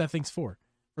exactly what that thing's for.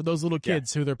 For those little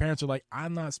kids who their parents are like,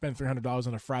 I'm not spending $300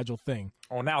 on a fragile thing.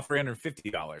 Oh, now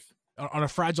 $350 on a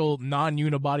fragile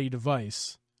non-unibody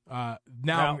device.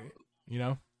 Now.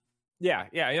 Yeah,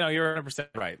 you're 100%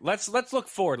 right. Let's look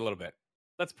forward a little bit.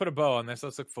 Let's put a bow on this.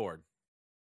 Let's look forward.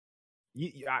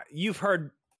 You've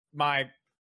heard my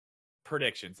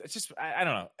predictions. It's just I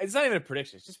don't know. It's not even a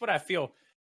prediction. It's just what I feel.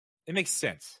 It makes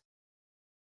sense.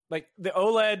 Like the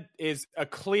OLED is a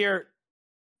clear.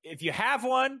 If you have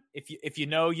one, if you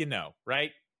know,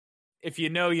 right? If you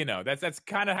know, That's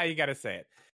kind of how you got to say it.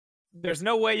 There's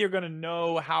no way you're going to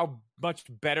know how much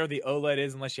better the OLED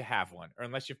is unless you have one or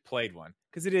unless you've played one,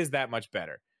 because it is that much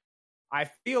better. I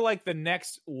feel like the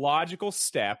next logical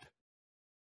step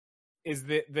is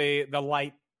the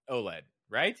light OLED,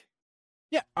 right?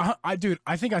 Yeah, I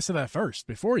think I said that first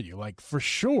before you, like for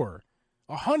sure,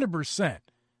 100%.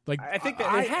 Like I think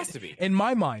that it has to be. In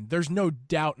my mind, there's no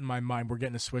doubt in my mind we're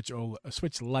getting a Switch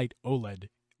Lite OLED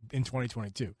in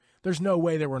 2022. There's no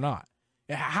way that we're not.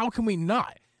 How can we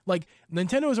not? Like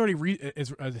Nintendo has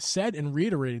already said and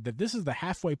reiterated that this is the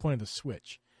halfway point of the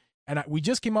Switch, and we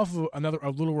just came off of a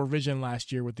little revision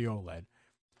last year with the OLED,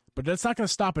 but that's not going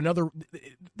to stop another.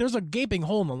 There's a gaping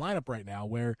hole in the lineup right now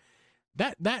where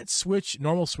that Switch,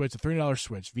 normal Switch, the $300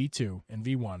 Switch V2 and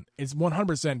V1 is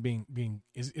 100%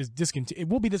 is discontinued. It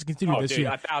will be discontinued this year.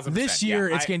 1,000%. This year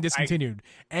it's getting discontinued,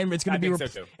 and it's going to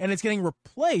be and it's getting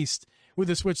replaced with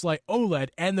the Switch Lite OLED,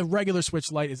 and the regular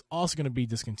Switch Lite is also going to be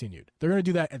discontinued. They're going to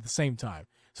do that at the same time.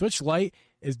 Switch Lite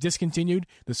is discontinued.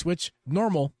 The Switch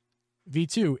normal V2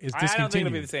 is discontinued. I don't think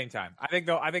it'll be the same time. I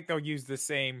think they'll use the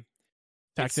same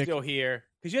tactic. It's still here,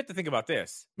 because you have to think about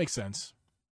this. Makes sense.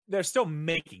 They're still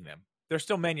making them. They're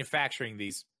still manufacturing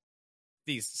these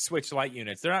Switch Lite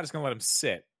units. They're not just going to let them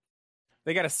sit.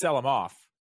 They got to sell them off.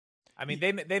 I mean,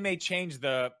 they may change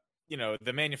the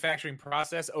manufacturing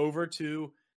process over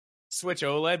to Switch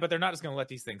OLED, but they're not just going to let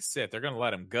these things sit. They're going to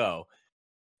let them go.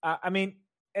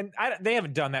 They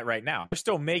haven't done that right now. They're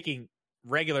still making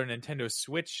regular Nintendo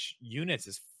Switch units,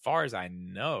 as far as I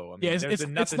know. I mean,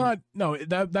 it's not. No,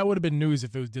 that would have been news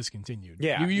if it was discontinued.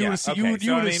 Yeah, you would have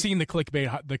seen the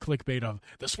clickbait of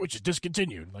the Switch is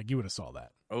discontinued. Like you would have saw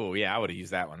that. Oh yeah, I would have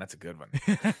used that one. That's a good one.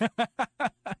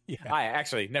 Yeah. I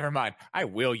actually, never mind. I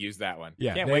will use that one.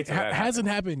 Yeah, can't wait till that hasn't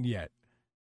happened yet.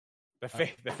 The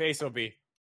face will be.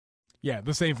 Yeah,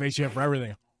 the same face you have for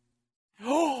everything.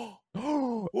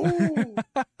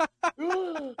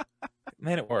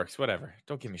 Man, it works. Whatever.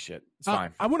 Don't give me shit. It's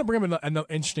fine. I want to bring up another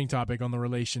interesting topic on the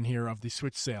relation here of the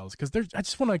Switch sales, because I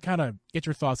just want to kind of get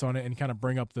your thoughts on it and kind of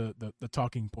bring up the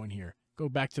talking point here. Go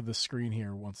back to the screen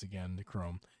here once again, the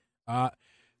Chrome.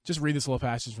 Just read this little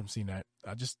passage from CNET.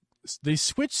 The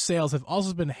Switch sales have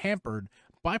also been hampered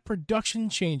by production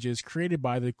changes created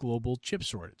by the global chip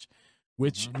shortage,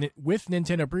 which with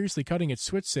Nintendo previously cutting its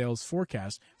Switch sales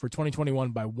forecast for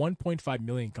 2021 by 1.5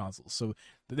 million consoles. So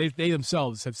they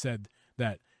themselves have said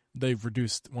that they've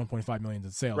reduced 1.5 million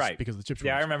in sales because of the chip shortage.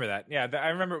 Yeah, I remember that. Yeah, I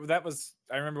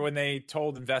remember when they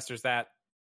told investors that.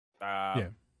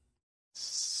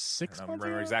 6 months. I don't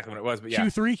remember exactly when it was, but yeah,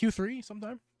 Q3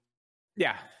 sometime.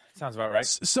 Yeah, sounds about right.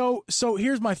 So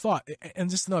here's my thought, and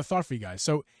just another thought for you guys.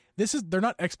 So they're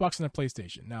not Xbox and a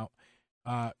PlayStation now.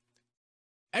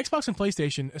 Xbox and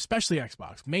PlayStation, especially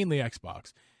Xbox, mainly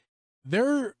Xbox,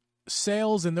 their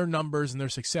sales and their numbers and their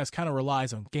success kind of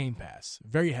relies on Game Pass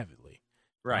very heavily.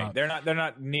 Right. They're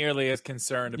not nearly as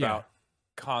concerned about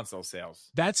console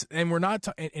sales. We're not,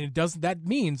 and it doesn't. That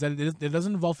means that it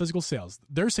doesn't involve physical sales.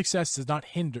 Their success does not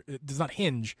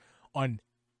hinge on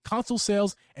console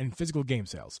sales and physical game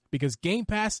sales, because Game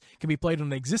Pass can be played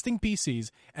on existing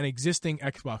PCs and existing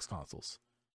Xbox consoles.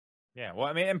 Yeah, well,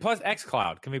 I mean, and plus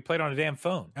xCloud can be played on a damn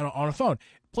phone. And on a phone.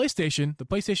 PlayStation, the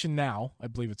PlayStation Now, I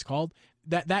believe it's called,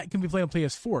 that can be played on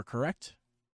PS4, correct?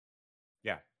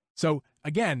 Yeah. So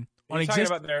again, Are you talking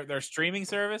about their streaming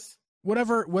service?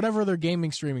 Whatever their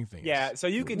gaming streaming thing is. Yeah, so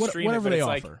you can stream whatever it, but they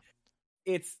it's offer.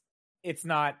 Like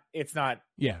it's not.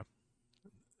 Yeah.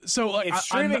 So like, it's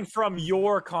streaming from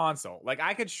your console. Like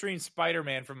I could stream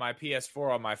Spider-Man from my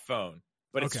PS4 on my phone,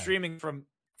 but it's streaming from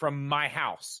my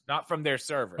house, not from their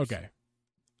servers. Okay.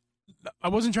 I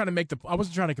wasn't trying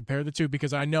to compare the two,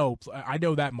 because I know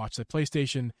that much that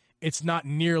PlayStation, it's not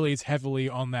nearly as heavily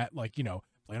on that, like, you know,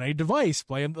 play on a device,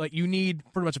 like you need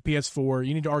pretty much a PS4.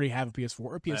 You need to already have a PS4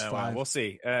 or PS5. Well, we'll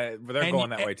see. They're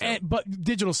going that way too. But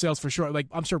digital sales for sure. Like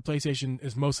I'm sure PlayStation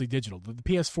is mostly digital. The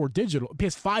PS5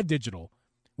 digital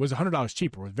was $100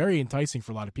 cheaper. It was very enticing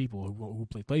for a lot of people who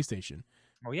play PlayStation.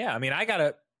 Oh yeah, I mean, I got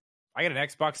an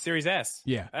Xbox Series S.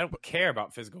 Yeah, I don't care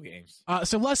about physical games.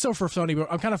 So less so for Sony, but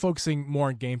I'm kind of focusing more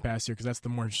on Game Pass here because that's the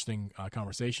more interesting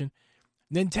conversation.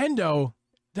 Nintendo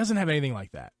doesn't have anything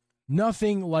like that.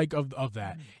 Nothing like of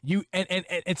that. You and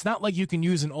it's not like you can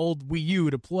use an old Wii U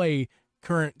to play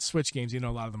current Switch games. You know,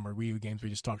 a lot of them are Wii U games. We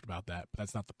just talked about that, but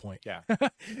that's not the point. Yeah.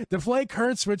 To play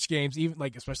current Switch games, even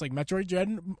like especially like Metroid Dread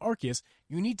and Arceus,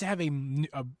 you need to have a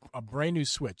brand new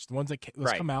Switch, the ones that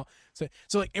come out. So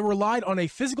like it relied on a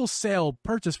physical sale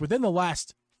purchase within the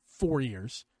last 5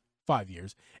 years,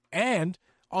 and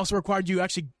also required you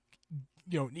actually,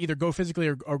 you know, either go physically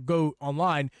or go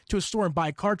online to a store and buy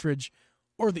a cartridge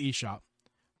or the eShop.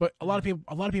 But a lot of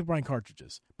people buying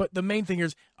cartridges. But the main thing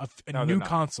is a new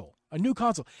console.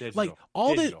 Digital.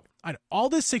 Like all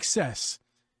this success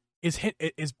is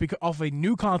because off a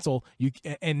new console,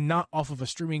 and not off of a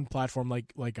streaming platform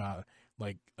like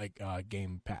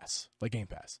Game Pass. Like I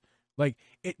want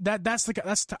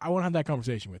to have that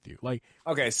conversation with you. Like,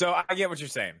 okay, so I get what you're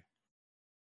saying.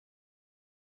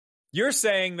 You're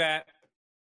saying that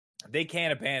they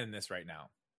can't abandon this right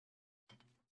now.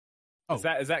 Oh.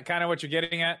 Is that kind of what you're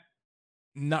getting at?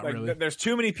 Not like, really. There's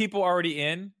too many people already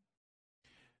in.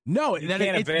 No,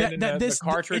 the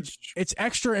cartridge. It's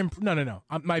extra. No.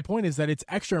 My point is that it's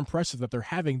extra impressive that they're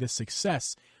having this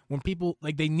success when people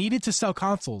like they needed to sell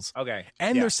consoles. Okay,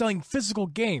 and they're selling physical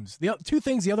games. The two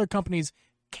things the other companies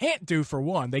can't do, for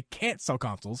one, they can't sell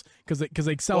consoles because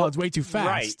they sell out way too fast.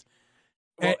 Right.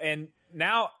 Well, and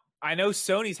now I know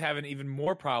Sony's having even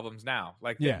more problems now.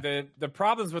 Like the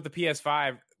problems with the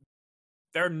PS5.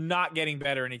 They're not getting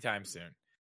better anytime soon.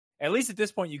 At least at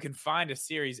this point, you can find a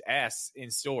Series S in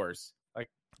stores. Like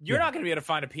you're not going to be able to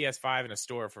find a PS5 in a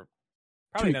store for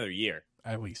probably another year.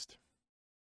 At least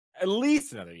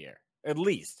another year. At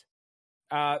least.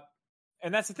 And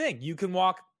that's the thing. You can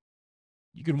walk.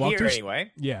 Here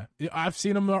anyway. Yeah, I've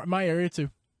seen them in my area too.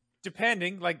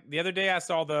 Depending, like the other day, I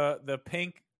saw the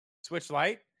pink Switch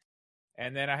Lite.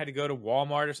 And then I had to go to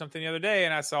Walmart or something the other day,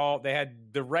 and I saw they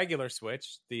had the regular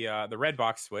Switch, the red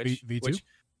box Switch, V2? Which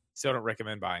still don't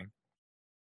recommend buying.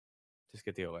 Just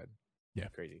get the OLED. Yeah,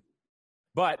 crazy.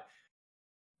 But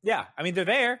yeah, I mean they're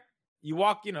there. You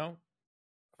walk,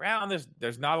 around.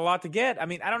 There's not a lot to get. I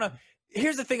mean, I don't know.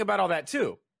 Here's the thing about all that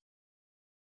too.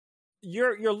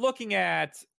 You're looking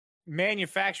at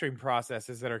manufacturing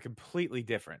processes that are completely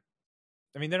different.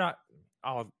 I mean, they're not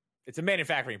all. It's a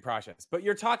manufacturing process, but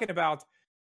you're talking about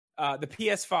the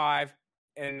PS5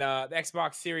 the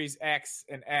Xbox Series X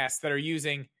and S that are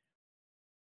using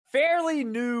fairly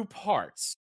new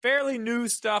parts, fairly new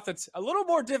stuff that's a little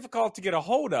more difficult to get a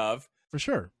hold of. For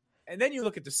sure. And then you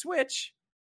look at the Switch,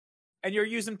 and you're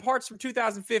using parts from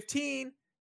 2015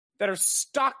 that are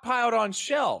stockpiled on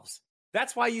shelves.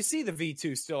 That's why you see the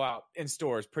V2 still out in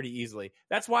stores pretty easily.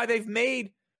 That's why they've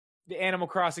made the Animal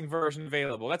Crossing version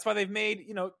available. That's why they've made,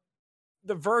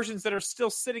 the versions that are still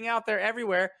sitting out there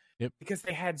everywhere. Yep. Because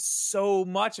they had so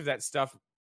much of that stuff.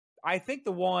 I think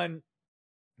the one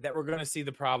that we're going to see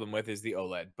the problem with is the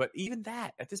OLED. But even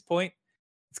that, at this point,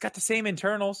 it's got the same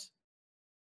internals.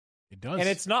 It does. And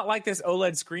it's not like this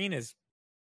OLED screen is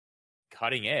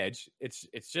cutting edge. It's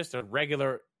just a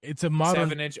regular it's a modern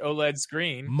 7-inch OLED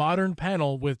screen. Modern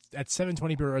panel at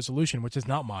 720p resolution, which is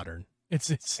not modern.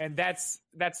 It's and that's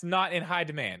not in high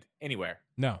demand anywhere.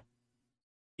 No.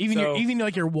 Even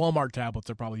like your Walmart tablets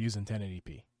are probably using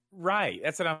 1080p. Right.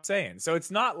 That's what I'm saying. So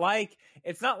it's not like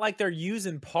they're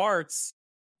using parts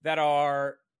that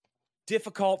are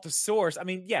difficult to source. I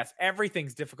mean, yes,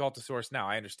 everything's difficult to source now.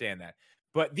 I understand that.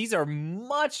 But these are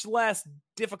much less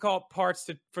difficult parts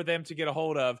for them to get a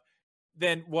hold of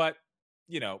than what,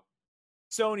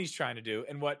 Sony's trying to do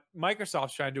and what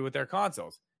Microsoft's trying to do with their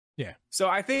consoles. Yeah. So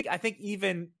I think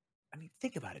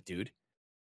think about it, dude.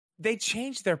 They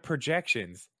changed their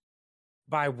projections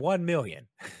by 1 million.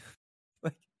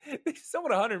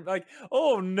 Someone 100,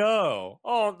 oh no.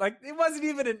 Oh, it wasn't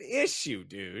even an issue,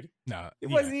 dude. No. It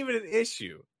wasn't even an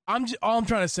issue. All I'm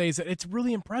trying to say is that it's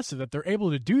really impressive that they're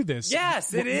able to do this.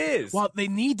 Yes, it is. Well, they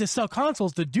need to sell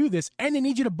consoles to do this, and they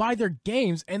need you to buy their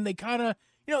games, and they kind of,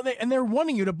 they're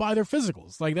wanting you to buy their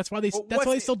physicals. Like that's why they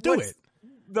still do it.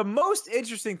 The most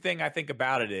interesting thing I think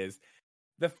about it is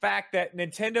the fact that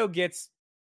Nintendo gets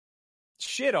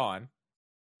shit on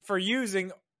for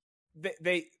using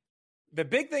the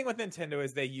big thing with Nintendo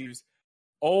is they use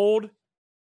old,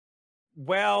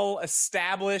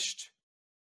 well-established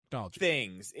technology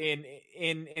things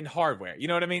in hardware. You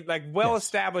know what I mean? Like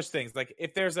well-established things. Like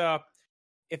if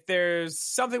there's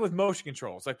something with motion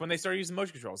controls, like when they started using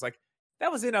motion controls, like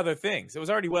that was in other things. It was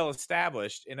already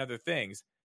well-established in other things.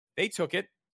 They took it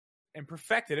and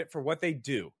perfected it for what they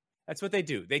do. That's what they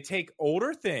do. They take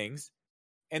older things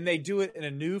and they do it in a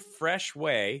new, fresh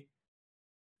way.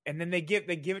 And then they give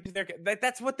it to their.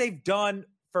 That's what they've done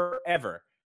forever.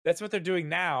 That's what they're doing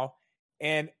now.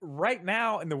 And right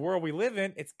now in the world we live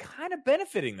in, it's kind of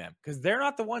benefiting them because they're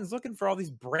not the ones looking for all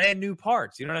these brand new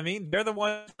parts. You know what I mean? They're the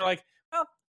ones that are like, well,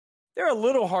 they're a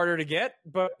little harder to get,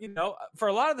 but for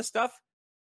a lot of the stuff,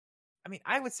 I mean,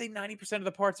 I would say 90% of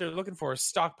the parts they're looking for are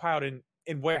stockpiled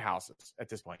in warehouses at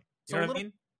this point. You know what I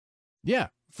mean? Yeah,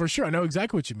 for sure. I know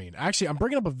exactly what you mean. Actually, I'm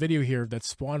bringing up a video here that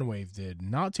Spawnwave did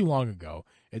not too long ago.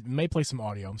 It may play some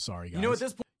audio. I'm sorry, guys. At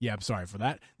this point. Yeah, I'm sorry for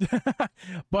that.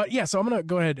 But yeah, so I'm gonna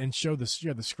go ahead and share the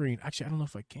screen. Actually, I don't know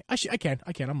if I can. Actually, I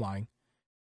can. I'm lying.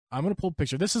 I'm gonna pull a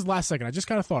picture. This is last second. I just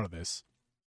kind of thought of this.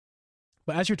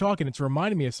 But as you're talking, it's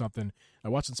reminding me of something I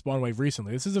watched in Spawnwave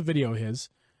recently. This is a video of his.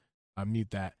 I mute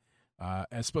that.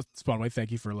 Spawnwave,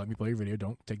 thank you for letting me play your video.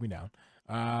 Don't take me down.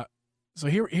 So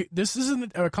here, this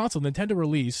isn't a console Nintendo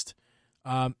released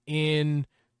in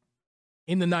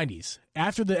the 90s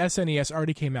after the SNES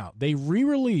already came out. They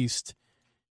re-released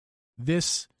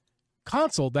this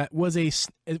console that was an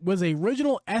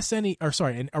original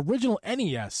original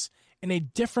NES in a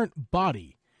different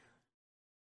body.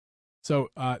 So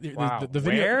wow. the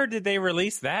video, where did they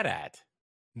release that at?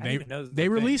 They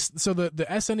released so the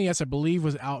SNES I believe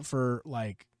was out for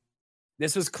like.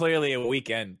 This was clearly a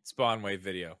weekend Spawnwave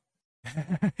video.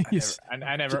 Yes.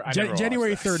 I never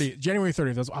January 30th. January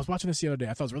 30th. I was watching this the other day.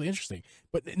 I thought it was really interesting.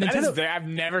 But Nintendo, I've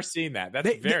never seen that.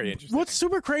 That's very interesting. What's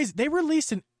super crazy? They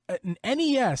released an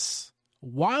NES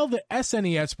while the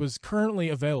SNES was currently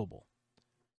available.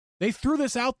 They threw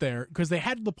this out there because they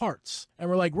had the parts, and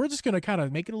we're like, we're just going to kind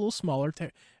of make it a little smaller.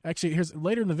 Actually, here's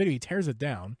later in the video, he tears it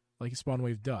down like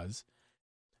Spawnwave does,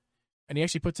 and he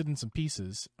actually puts it in some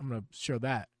pieces. I'm going to show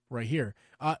that right here.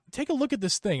 Take a look at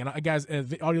this thing, and guys,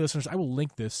 audio listeners, I will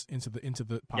link this into the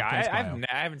podcast. Yeah,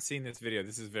 I haven't seen this video.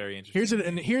 This is very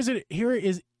interesting. Here it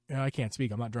is. I can't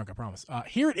speak. I'm not drunk. I promise.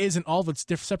 Here it is in all of its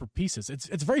separate pieces. It's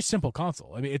a very simple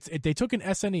console. I mean, they took an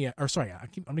SNES, or sorry, I'm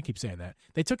gonna keep saying that.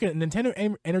 They took a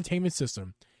Nintendo Entertainment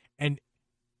System and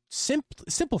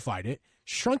simplified it,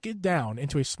 shrunk it down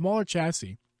into a smaller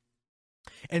chassis,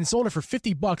 and sold it for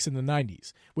 $50 in the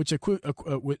 90s, which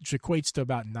equates to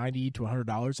about $90 to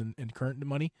 $100 in current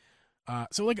money.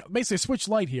 So like basically a Switch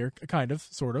Lite here, kind of,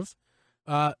 sort of,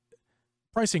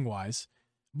 pricing wise,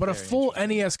 but very a full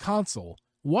NES console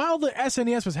while the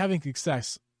SNES was having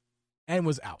success and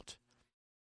was out.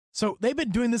 So they've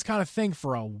been doing this kind of thing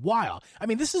for a while. I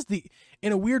mean, this is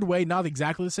in a weird way, not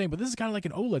exactly the same, but this is kind of like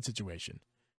an OLED situation.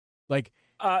 Like,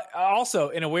 also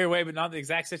in a weird way, but not the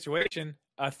exact situation,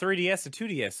 a 3DS to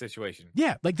 2DS situation.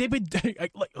 Yeah, like they've been.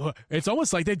 It's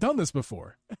almost like they've done this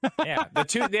before. The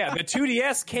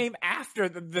 2DS came after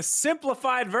the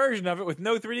simplified version of it with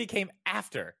no 3D came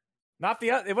after. Not the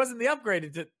it wasn't the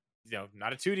upgraded to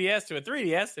not a 2DS to a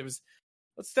 3DS. It was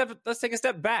let's take a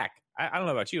step back. I don't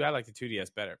know about you. I like the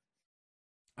 2DS better.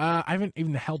 I haven't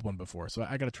even held one before, so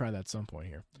I got to try that at some point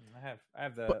here. I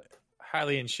have the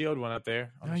Hylian Shield one up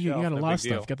there. You got a lot of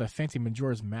stuff. Got the fancy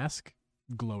Majora's Mask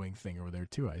glowing thing over there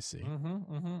too. I see.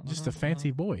 Just a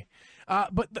fancy boy.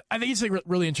 But I think it's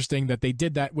really interesting that they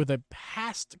did that with a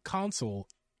past console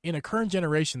in a current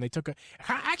generation. They took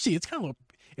actually it's kind of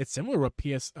it's similar to what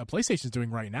PlayStation's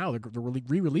doing right now. They're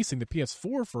re-releasing the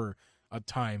PS4 for a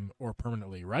time or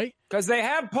permanently, right? Because they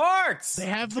have parts. They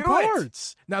have the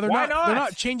parts. Now they're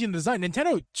not changing the design.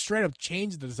 Nintendo straight up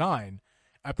changed the design.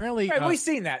 Apparently, we've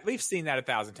seen that. We've seen that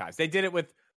 1,000 times. They've done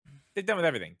with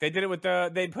everything. They did it with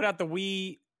they put out the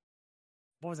Wii.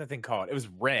 What was that thing called? It was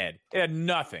red. It had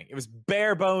nothing. It was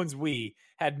bare bones Wii.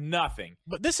 Had nothing.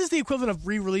 But this is the equivalent of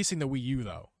re-releasing the Wii U,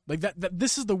 though. Like that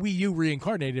this is the Wii U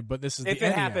reincarnated, but this is if the it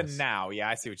NES. happened now. Yeah,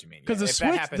 I see what you mean. Because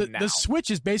the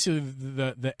Switch is basically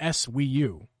the S Wii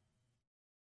U,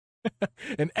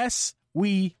 an S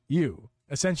Wii U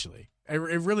essentially. It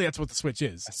really that's what the Switch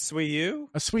is. A Swii U?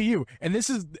 A Swii U.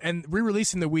 And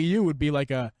re-releasing the Wii U would be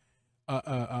like a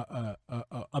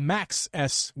Max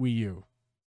S Wii U.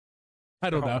 I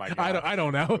don't know. I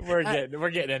don't know. We're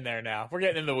getting in there now. We're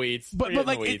getting in the weeds. But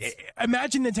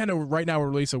imagine Nintendo right now will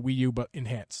release a Wii U but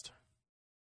enhanced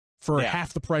for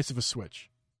half the price of a Switch.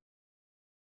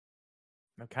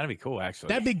 That'd kind of be cool, actually.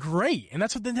 That'd be great, and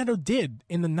that's what Nintendo did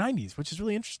in the '90s, which is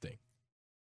really interesting.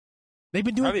 They've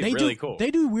been doing cool.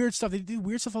 They do weird stuff. They do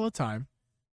weird stuff all the time,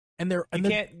 and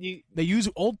they use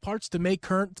old parts to make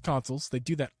current consoles. They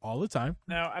do that all the time.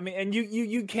 No, I mean, and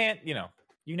you can't,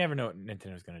 you never know what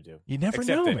Nintendo's going to do. You never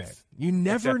know, man. You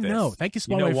never know. Thank you,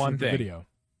 Spotlight, for the video.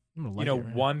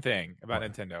 One thing about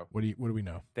Nintendo. What do we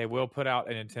know? They will put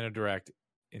out a Nintendo Direct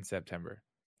in September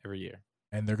every year,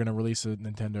 and they're going to release a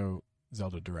Nintendo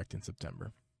Zelda Direct in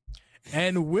September.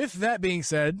 And with that being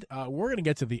said, we're going to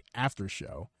get to the after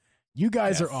show. You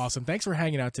guys are awesome. Thanks for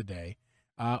hanging out today.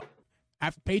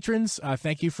 Patrons,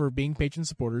 thank you for being patron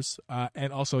supporters.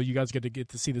 And also, you guys get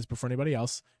to see this before anybody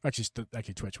else. Actually,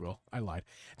 Twitch will. I lied.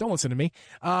 Don't listen to me.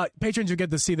 Patrons, you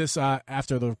get to see this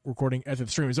after the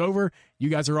stream is over. You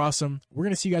guys are awesome. We're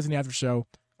going to see you guys in the after show.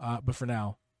 But for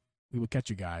now, we will catch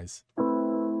you guys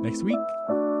next week.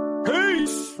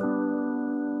 Peace!